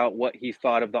Monty about what he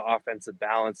thought of the offensive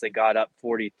balance. They got up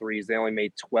 43s. They only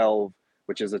made 12,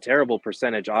 which is a terrible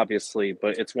percentage, obviously.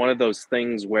 But it's one of those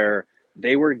things where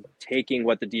they were taking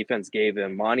what the defense gave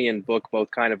them. Monty and Book both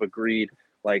kind of agreed.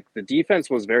 The defense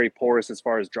was very porous as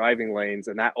far as driving lanes,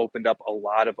 and that opened up a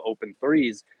lot of open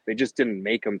threes. They just didn't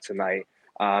make them tonight.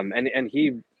 And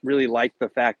he really liked the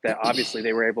fact that obviously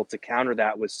they were able to counter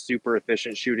that with super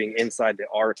efficient shooting inside the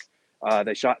arc.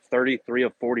 They shot 33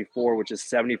 of 44, which is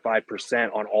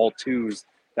 75% on all twos.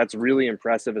 That's really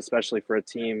impressive, especially for a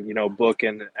team, Book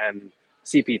and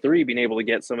CP3 being able to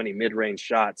get so many mid-range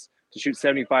shots. To shoot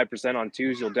 75% on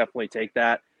twos, you'll definitely take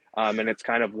that. And it's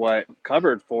kind of what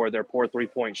covered for their poor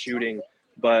three-point shooting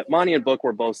But Monty and Book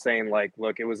were both saying, like,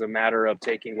 look, it was a matter of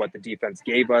taking what the defense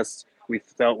gave us. We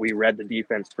felt we read the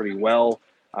defense pretty well.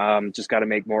 Just got to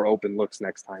make more open looks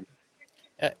next time.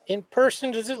 In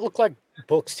person, does it look like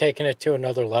Book's taking it to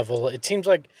another level? It seems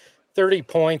like 30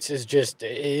 points is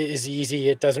easy.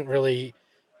 It doesn't really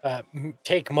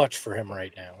take much for him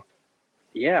right now.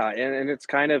 Yeah, and it's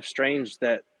kind of strange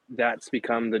that that's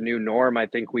become the new norm. I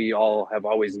think we all have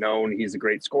always known he's a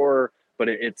great scorer, but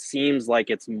it seems like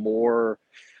it's more,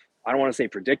 I don't want to say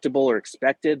predictable or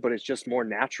expected, but it's just more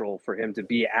natural for him to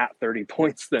be at 30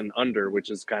 points than under, which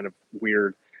is kind of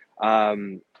weird.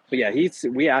 But yeah,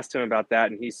 we asked him about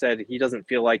that, and he said he doesn't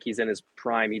feel like he's in his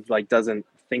prime. He doesn't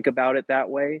think about it that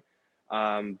way.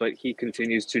 But he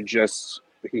continues to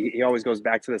he always goes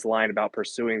back to this line about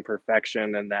pursuing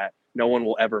perfection and that no one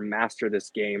will ever master this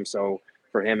game. So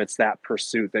for him, it's that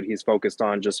pursuit that he's focused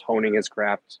on, just honing his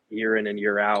craft year in and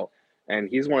year out. And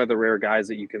he's one of the rare guys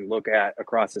that you can look at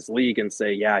across this league and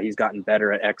say, yeah, he's gotten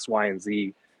better at X, Y, and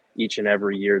Z each and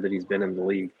every year that he's been in the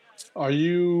league. Are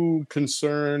you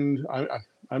concerned?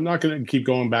 I'm not going to keep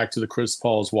going back to the Chris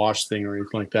Paul's wash thing or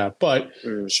anything like that, but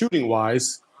shooting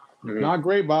wise, not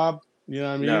great, Bob. You know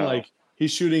what I mean? No. Like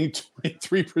he's shooting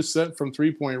 23% from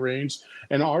 3-point range.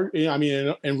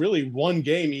 And really one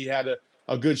game he had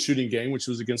a good shooting game, which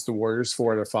was against the Warriors,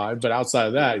 4 out of 5. But outside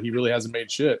of that, he really hasn't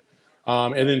made shit.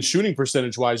 And then shooting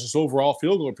percentage wise, just overall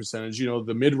field goal percentage,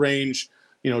 the mid range,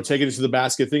 taking it to the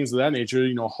basket, things of that nature,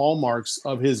 hallmarks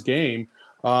of his game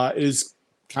is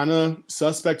kind of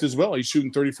suspect as well. He's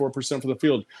shooting 34% from the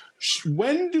field.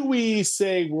 When do we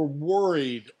say we're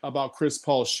worried about Chris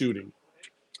Paul shooting?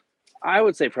 I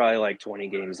would say probably like 20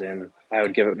 games in. I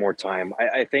would give it more time.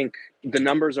 I think the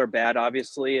numbers are bad,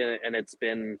 obviously, and it's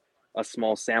been a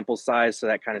small sample size, so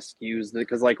that kind of skews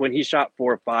because like when he shot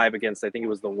 4 or 5 against, I think it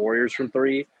was the Warriors from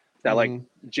 3, that like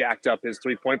jacked up his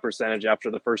 3-point percentage after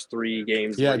the first 3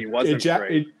 games where he wasn't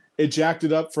great. It jacked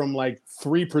it up from like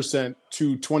 3%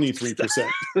 to 23%.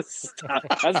 That's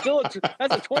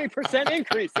a 20%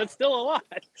 increase. That's still a lot.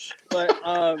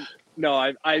 But no,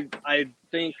 I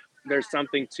think there's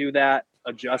something to that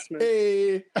adjustment.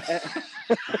 Hey. I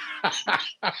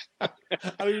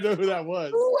don't even know who that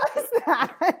was. Who was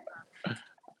that?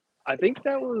 I think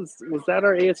that was that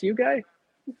our ASU guy?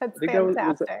 That's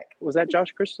fantastic. Was that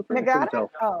Josh Christopher? Nagata?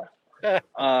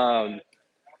 Oh.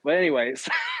 But anyways,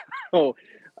 so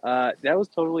that was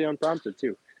totally unprompted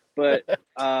too. But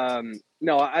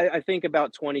no, I think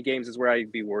about 20 games is where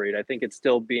I'd be worried. I think it's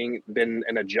still been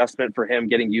an adjustment for him,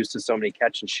 getting used to so many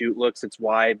catch and shoot looks. It's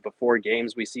why before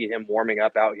games we see him warming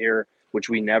up out here, which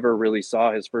we never really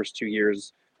saw his first 2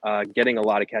 years, getting a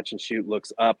lot of catch and shoot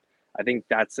looks up. I think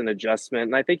that's an adjustment.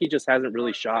 And I think he just hasn't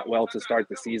really shot well to start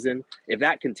the season. If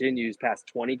that continues past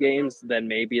 20 games, then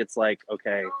maybe it's like,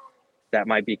 okay, that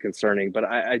might be concerning. But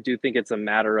I do think it's a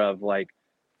matter of like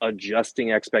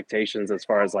adjusting expectations as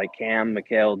far as like Cam,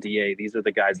 Mikal, DA. These are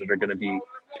the guys that are going to be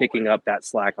picking up that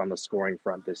slack on the scoring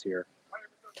front this year.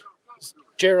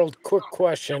 Gerald, quick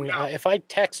question. If I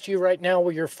text you right now,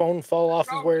 will your phone fall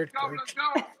off of where it perched?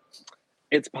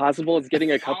 It's possible. It's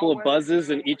getting a couple of buzzes,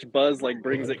 and each buzz like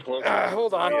brings it closer.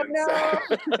 Hold on. Oh,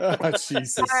 no.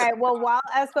 Jesus. All right. Well, while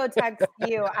Espo texts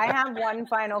you, I have one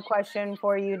final question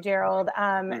for you, Gerald.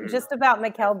 Just about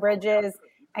Mikal Bridges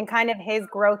and kind of his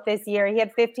growth this year. He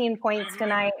had 15 points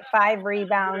tonight, 5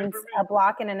 rebounds, a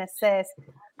block, and an assist.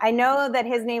 I know that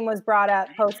his name was brought up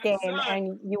post game,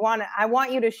 and I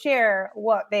want you to share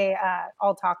what they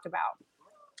all talked about.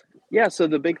 Yeah, so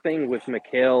the big thing with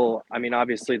Mikal, I mean,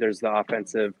 obviously there's the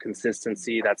offensive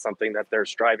consistency. That's something that they're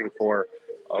striving for.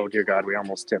 Oh, dear God, we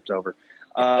almost tipped over.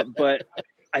 But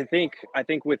I think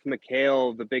with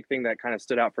Mikal, the big thing that kind of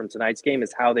stood out from tonight's game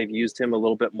is how they've used him a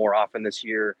little bit more often this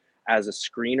year as a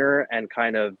screener and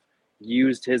kind of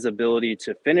used his ability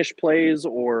to finish plays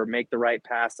or make the right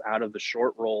pass out of the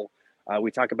short roll. We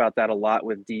talk about that a lot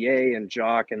with DA and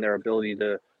Jock and their ability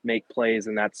to make plays,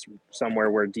 and that's somewhere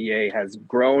where DA has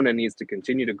grown and needs to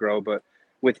continue to grow. But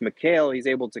with Mikal, he's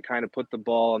able to kind of put the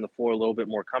ball on the floor a little bit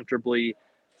more comfortably,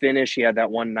 finish. He had that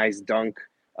one nice dunk,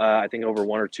 I think over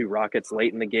 1 or 2 Rockets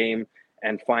late in the game,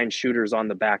 and find shooters on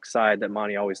the backside that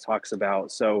Monty always talks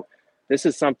about. So this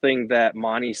is something that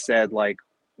Monty said, like,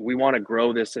 we want to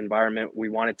grow this environment. We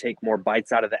want to take more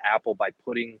bites out of the apple by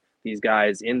putting these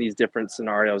guys in these different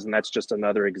scenarios. And that's just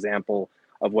another example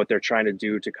of what they're trying to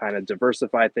do to kind of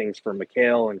diversify things for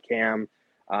Mikal and Cam.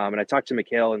 And I talked to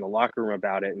Mikal in the locker room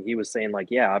about it, and he was saying, like,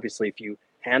 yeah, obviously if you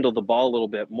handle the ball a little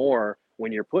bit more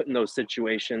when you're put in those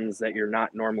situations that you're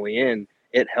not normally in,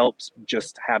 it helps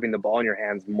just having the ball in your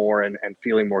hands more and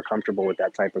feeling more comfortable with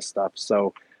that type of stuff.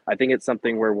 So I think it's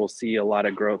something where we'll see a lot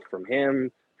of growth from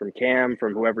him, from Cam,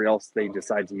 from whoever else they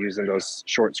decide to use in those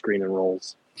short screen and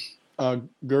rolls.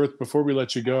 Girth, before we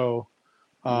let you go,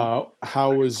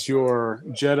 how was your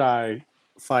Jedi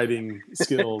fighting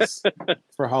skills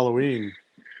for Halloween?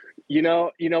 You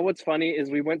know what's funny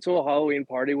is we went to a Halloween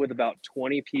party with about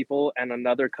 20 people, and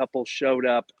another couple showed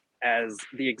up as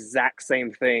the exact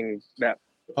same thing that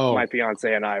my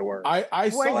fiance and I were. I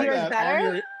saw that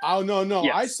on your. Oh no!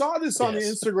 Yes. I saw this on the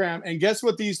Instagram, and guess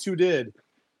what these two did?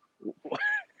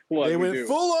 What they went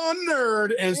full on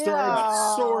nerd and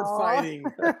started sword fighting.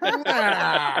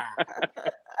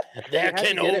 There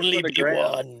can only be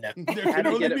one. There can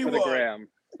only be one.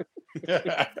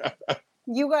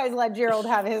 You guys let Gerald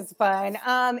have his fun.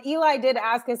 Eli did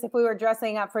ask us if we were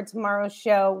dressing up for tomorrow's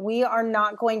show. We are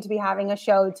not going to be having a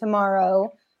show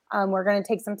tomorrow. We're going to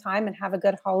take some time and have a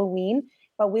good Halloween,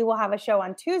 but we will have a show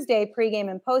on Tuesday, pregame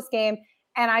and postgame.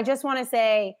 And I just want to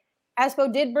say,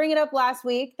 Espo did bring it up last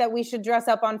week that we should dress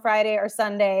up on Friday or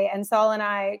Sunday, and Saul and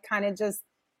I kind of just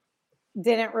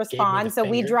didn't respond. So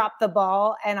we dropped the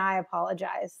ball, and I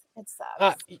apologize. It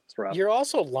sucks. You're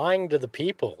also lying to the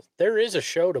people. There is a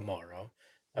show tomorrow.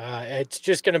 It's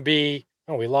just going to be,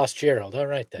 we lost Gerald. All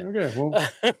right then. Okay,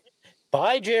 well.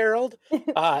 Bye, Gerald.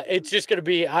 It's just going to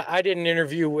be, I did an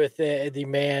interview with the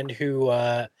man who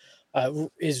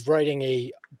is writing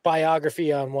a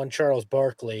biography on one Charles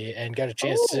Barkley, and got a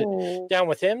chance to sit down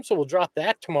with him. So we'll drop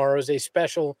that tomorrow as a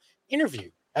special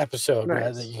interview episode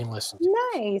that you can listen to.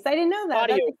 Nice. I didn't know that.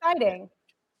 That's exciting.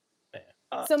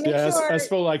 So make sure.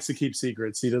 Espo likes to keep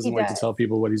secrets. He doesn't like to tell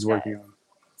people what he's working on.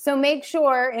 So make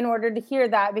sure, in order to hear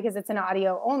that, because it's an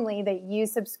audio only, that you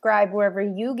subscribe wherever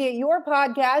you get your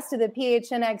podcast to the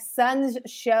PHNX Suns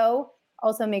show.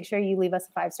 Also, make sure you leave us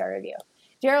a 5-star review.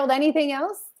 Gerald, anything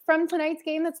else from tonight's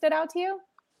game that stood out to you?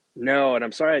 No, and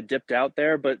I'm sorry I dipped out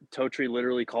there, but Totri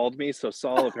literally called me. So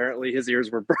Saul, apparently his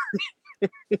ears were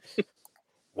burning.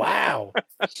 Wow.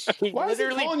 Why is he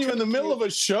calling you in the middle of a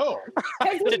show?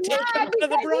 To take him out of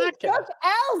the broadcast. He took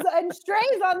L's and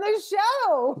strays on this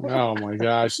show. Oh my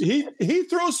gosh. He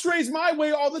throws strays my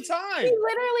way all the time. He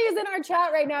literally is in our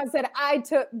chat right now and said, I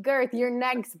took Girth, you're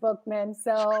next, Bookman.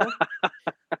 So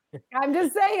I'm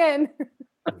just saying.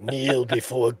 Kneel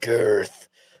before Girth.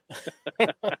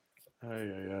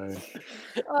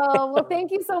 Oh, well,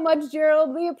 thank you so much,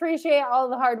 Gerald. We appreciate all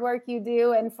the hard work you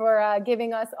do and for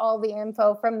giving us all the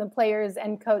info from the players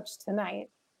and coach tonight.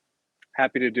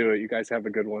 Happy to do it. You guys have a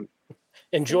good one.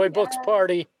 Enjoy Book's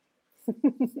party.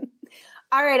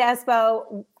 All right,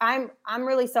 Espo, I'm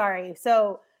really sorry.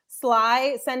 So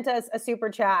Sly sent us a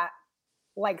super chat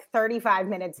like 35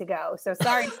 minutes ago. So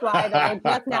sorry, Sly, that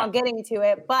we're just now getting to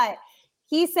it, but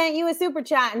he sent you a super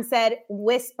chat and said,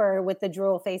 whisper with the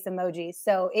drool face emoji.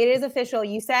 So it is official.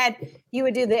 You said you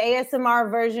would do the ASMR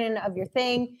version of your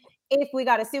thing if we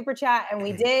got a super chat, and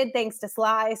we did, thanks to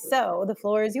Sly. So the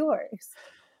floor is yours.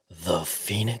 The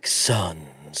Phoenix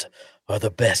Suns are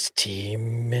the best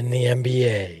team in the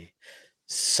NBA.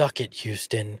 Suck it,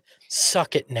 Houston.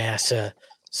 Suck it, NASA.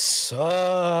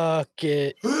 Suck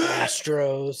it,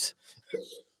 Astros.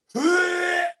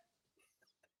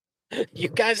 You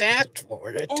guys asked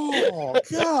for it. Oh,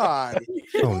 God.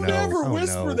 Don't ever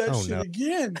whisper that shit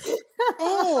again.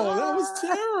 Oh, that was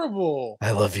terrible.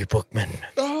 I love you, Bookman.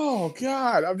 Oh,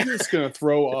 God. I'm just going to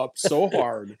throw up so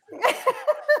hard.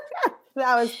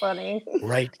 That was funny.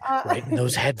 Right in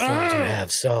those headphones you have,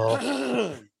 so.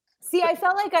 See, I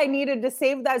felt like I needed to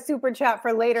save that super chat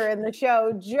for later in the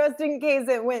show, just in case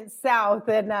it went south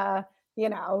and,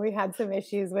 we had some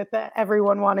issues with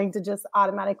everyone wanting to just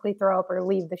automatically throw up or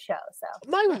leave the show. So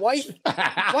my wife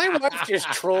just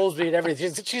trolls me and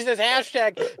everything. She says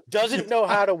hashtag doesn't know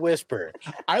how to whisper.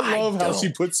 I love how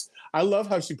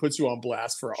she puts you on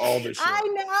blast for all this shit. I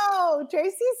know.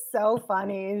 Tracy's so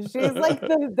funny. She's like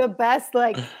the best,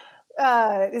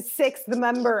 sixth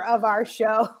member of our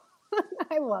show.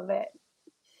 I love it.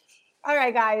 All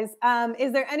right, guys.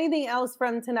 Is there anything else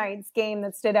from tonight's game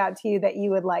that stood out to you that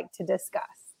you would like to discuss?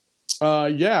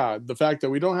 Yeah, the fact that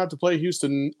we don't have to play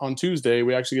Houston on Tuesday.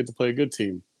 We actually get to play a good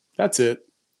team. That's it.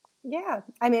 Yeah.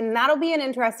 I mean, that'll be an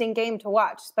interesting game to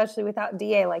watch, especially without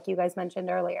DA, like you guys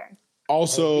mentioned earlier.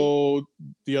 Also,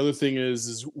 the other thing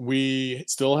is we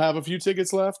still have a few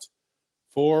tickets left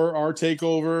for our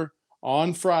takeover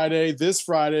on Friday, this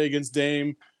Friday against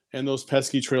Dame and those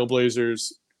pesky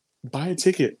Trailblazers. Buy a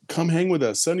ticket. Come hang with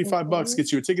us. $75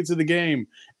 gets you a ticket to the game,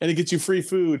 and it gets you free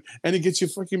food, and it gets you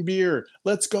freaking beer.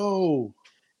 Let's go.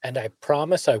 And I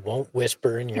promise I won't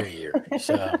whisper in your ear.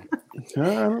 So I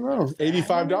don't know.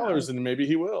 $85, and maybe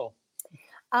he will.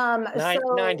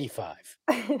 95.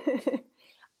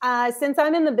 Since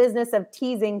I'm in the business of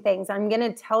teasing things, I'm going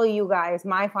to tell you guys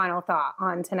my final thought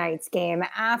on tonight's game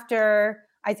after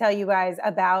I tell you guys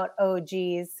about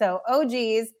OGs. So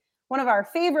OGs, one of our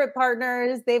favorite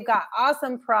partners, they've got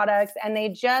awesome products, and they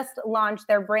just launched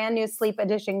their brand new Sleep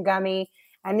Edition gummy.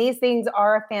 And these things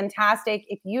are fantastic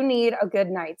if you need a good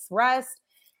night's rest.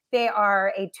 They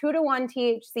are a 2-to-1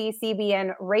 THC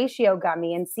CBN ratio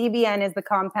gummy, and CBN is the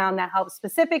compound that helps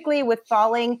specifically with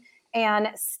falling and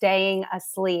staying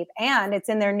asleep. And it's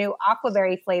in their new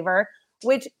aquaberry flavor,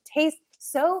 which tastes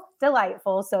so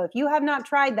delightful. So if you have not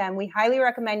tried them, we highly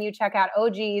recommend you check out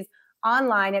OGs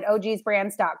online at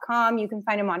ogsbrands.com. You can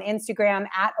find them on Instagram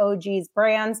at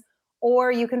ogsbrands,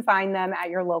 or you can find them at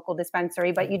your local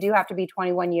dispensary, but you do have to be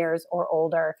 21 years or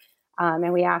older.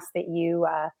 And we ask that you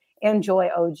enjoy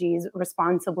OGs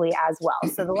responsibly as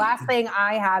well. So the last thing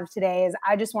I have today is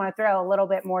I just want to throw a little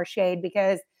bit more shade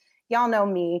because y'all know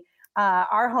me.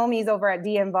 Our homies over at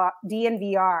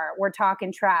DNVR were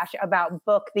talking trash about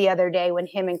Book the other day when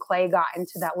him and Clay got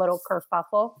into that little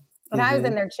kerfuffle. And I was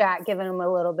in their chat giving him a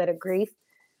little bit of grief.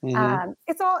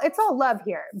 It's all love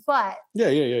here. But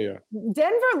yeah.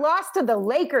 Denver lost to the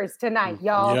Lakers tonight,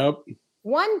 y'all. Yep.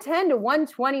 110 to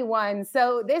 121.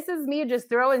 So this is me just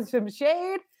throwing some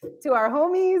shade to our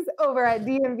homies over at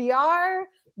DNVR.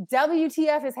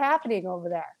 WTF is happening over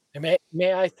there?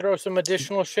 May I throw some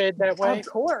additional shade that way? Of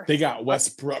course. They got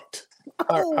Westbrook.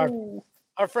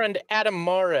 Our friend Adam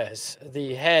Mares,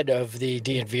 the head of the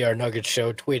DNVR Nuggets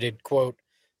show, tweeted, quote,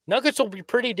 "Nuggets will be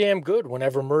pretty damn good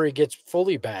whenever Murray gets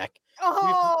fully back.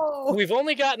 We've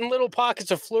only gotten little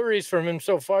pockets of flurries from him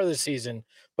so far this season,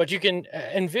 but you can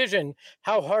envision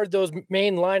how hard those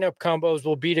main lineup combos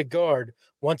will be to guard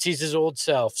once he's his old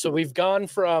self." So we've gone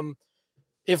from,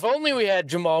 if only we had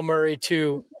Jamal Murray,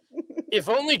 to if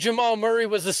only Jamal Murray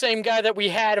was the same guy that we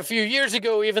had a few years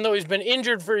ago, even though he's been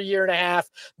injured for a year and a half.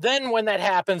 Then when that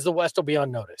happens, the West will be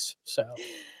on notice. So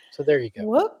there you go.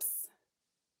 Whoops.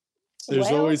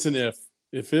 There's always an if.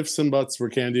 If ifs and buts were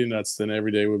candy and nuts, then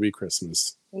every day would be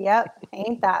Christmas. Yep.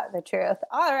 Ain't that the truth?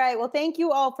 All right. Well, thank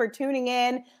you all for tuning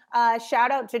in.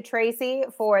 Shout out to Tracy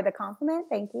for the compliment.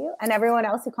 Thank you. And everyone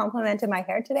else who complimented my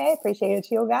hair today. Appreciate it,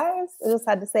 you guys. I just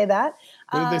had to say that.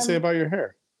 What did they say about your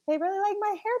hair? They really like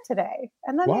my hair today.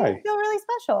 And that Why? made me feel really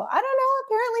special. I don't know.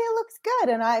 Apparently it looks good.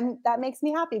 And that makes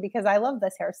me happy because I love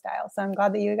this hairstyle. So I'm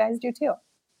glad that you guys do too.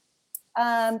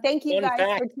 Thank you guys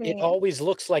for tuning in. It always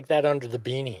looks like that under the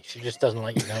beanie. She just doesn't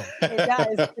let you know. It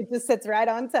does. It just sits right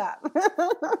on top.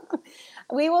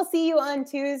 We will see you on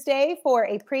Tuesday for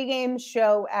a pregame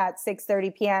show at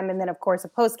 6:30 p.m. And then, of course, a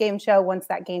postgame show once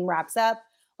that game wraps up.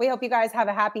 We hope you guys have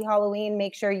a happy Halloween.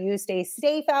 Make sure you stay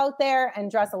safe out there and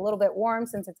dress a little bit warm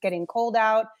since it's getting cold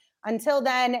out. Until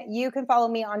then, you can follow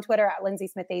me on Twitter at Lindsay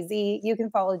Smith AZ. You can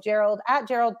follow Gerald at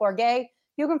Gerald Bourget.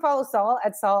 You can follow Saul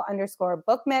at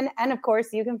Saul_Bookman. And of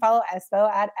course, you can follow Espo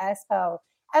at Espo.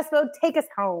 Espo, take us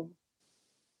home.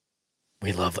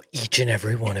 We love each and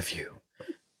every one of you.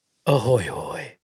 Ahoy, hoy.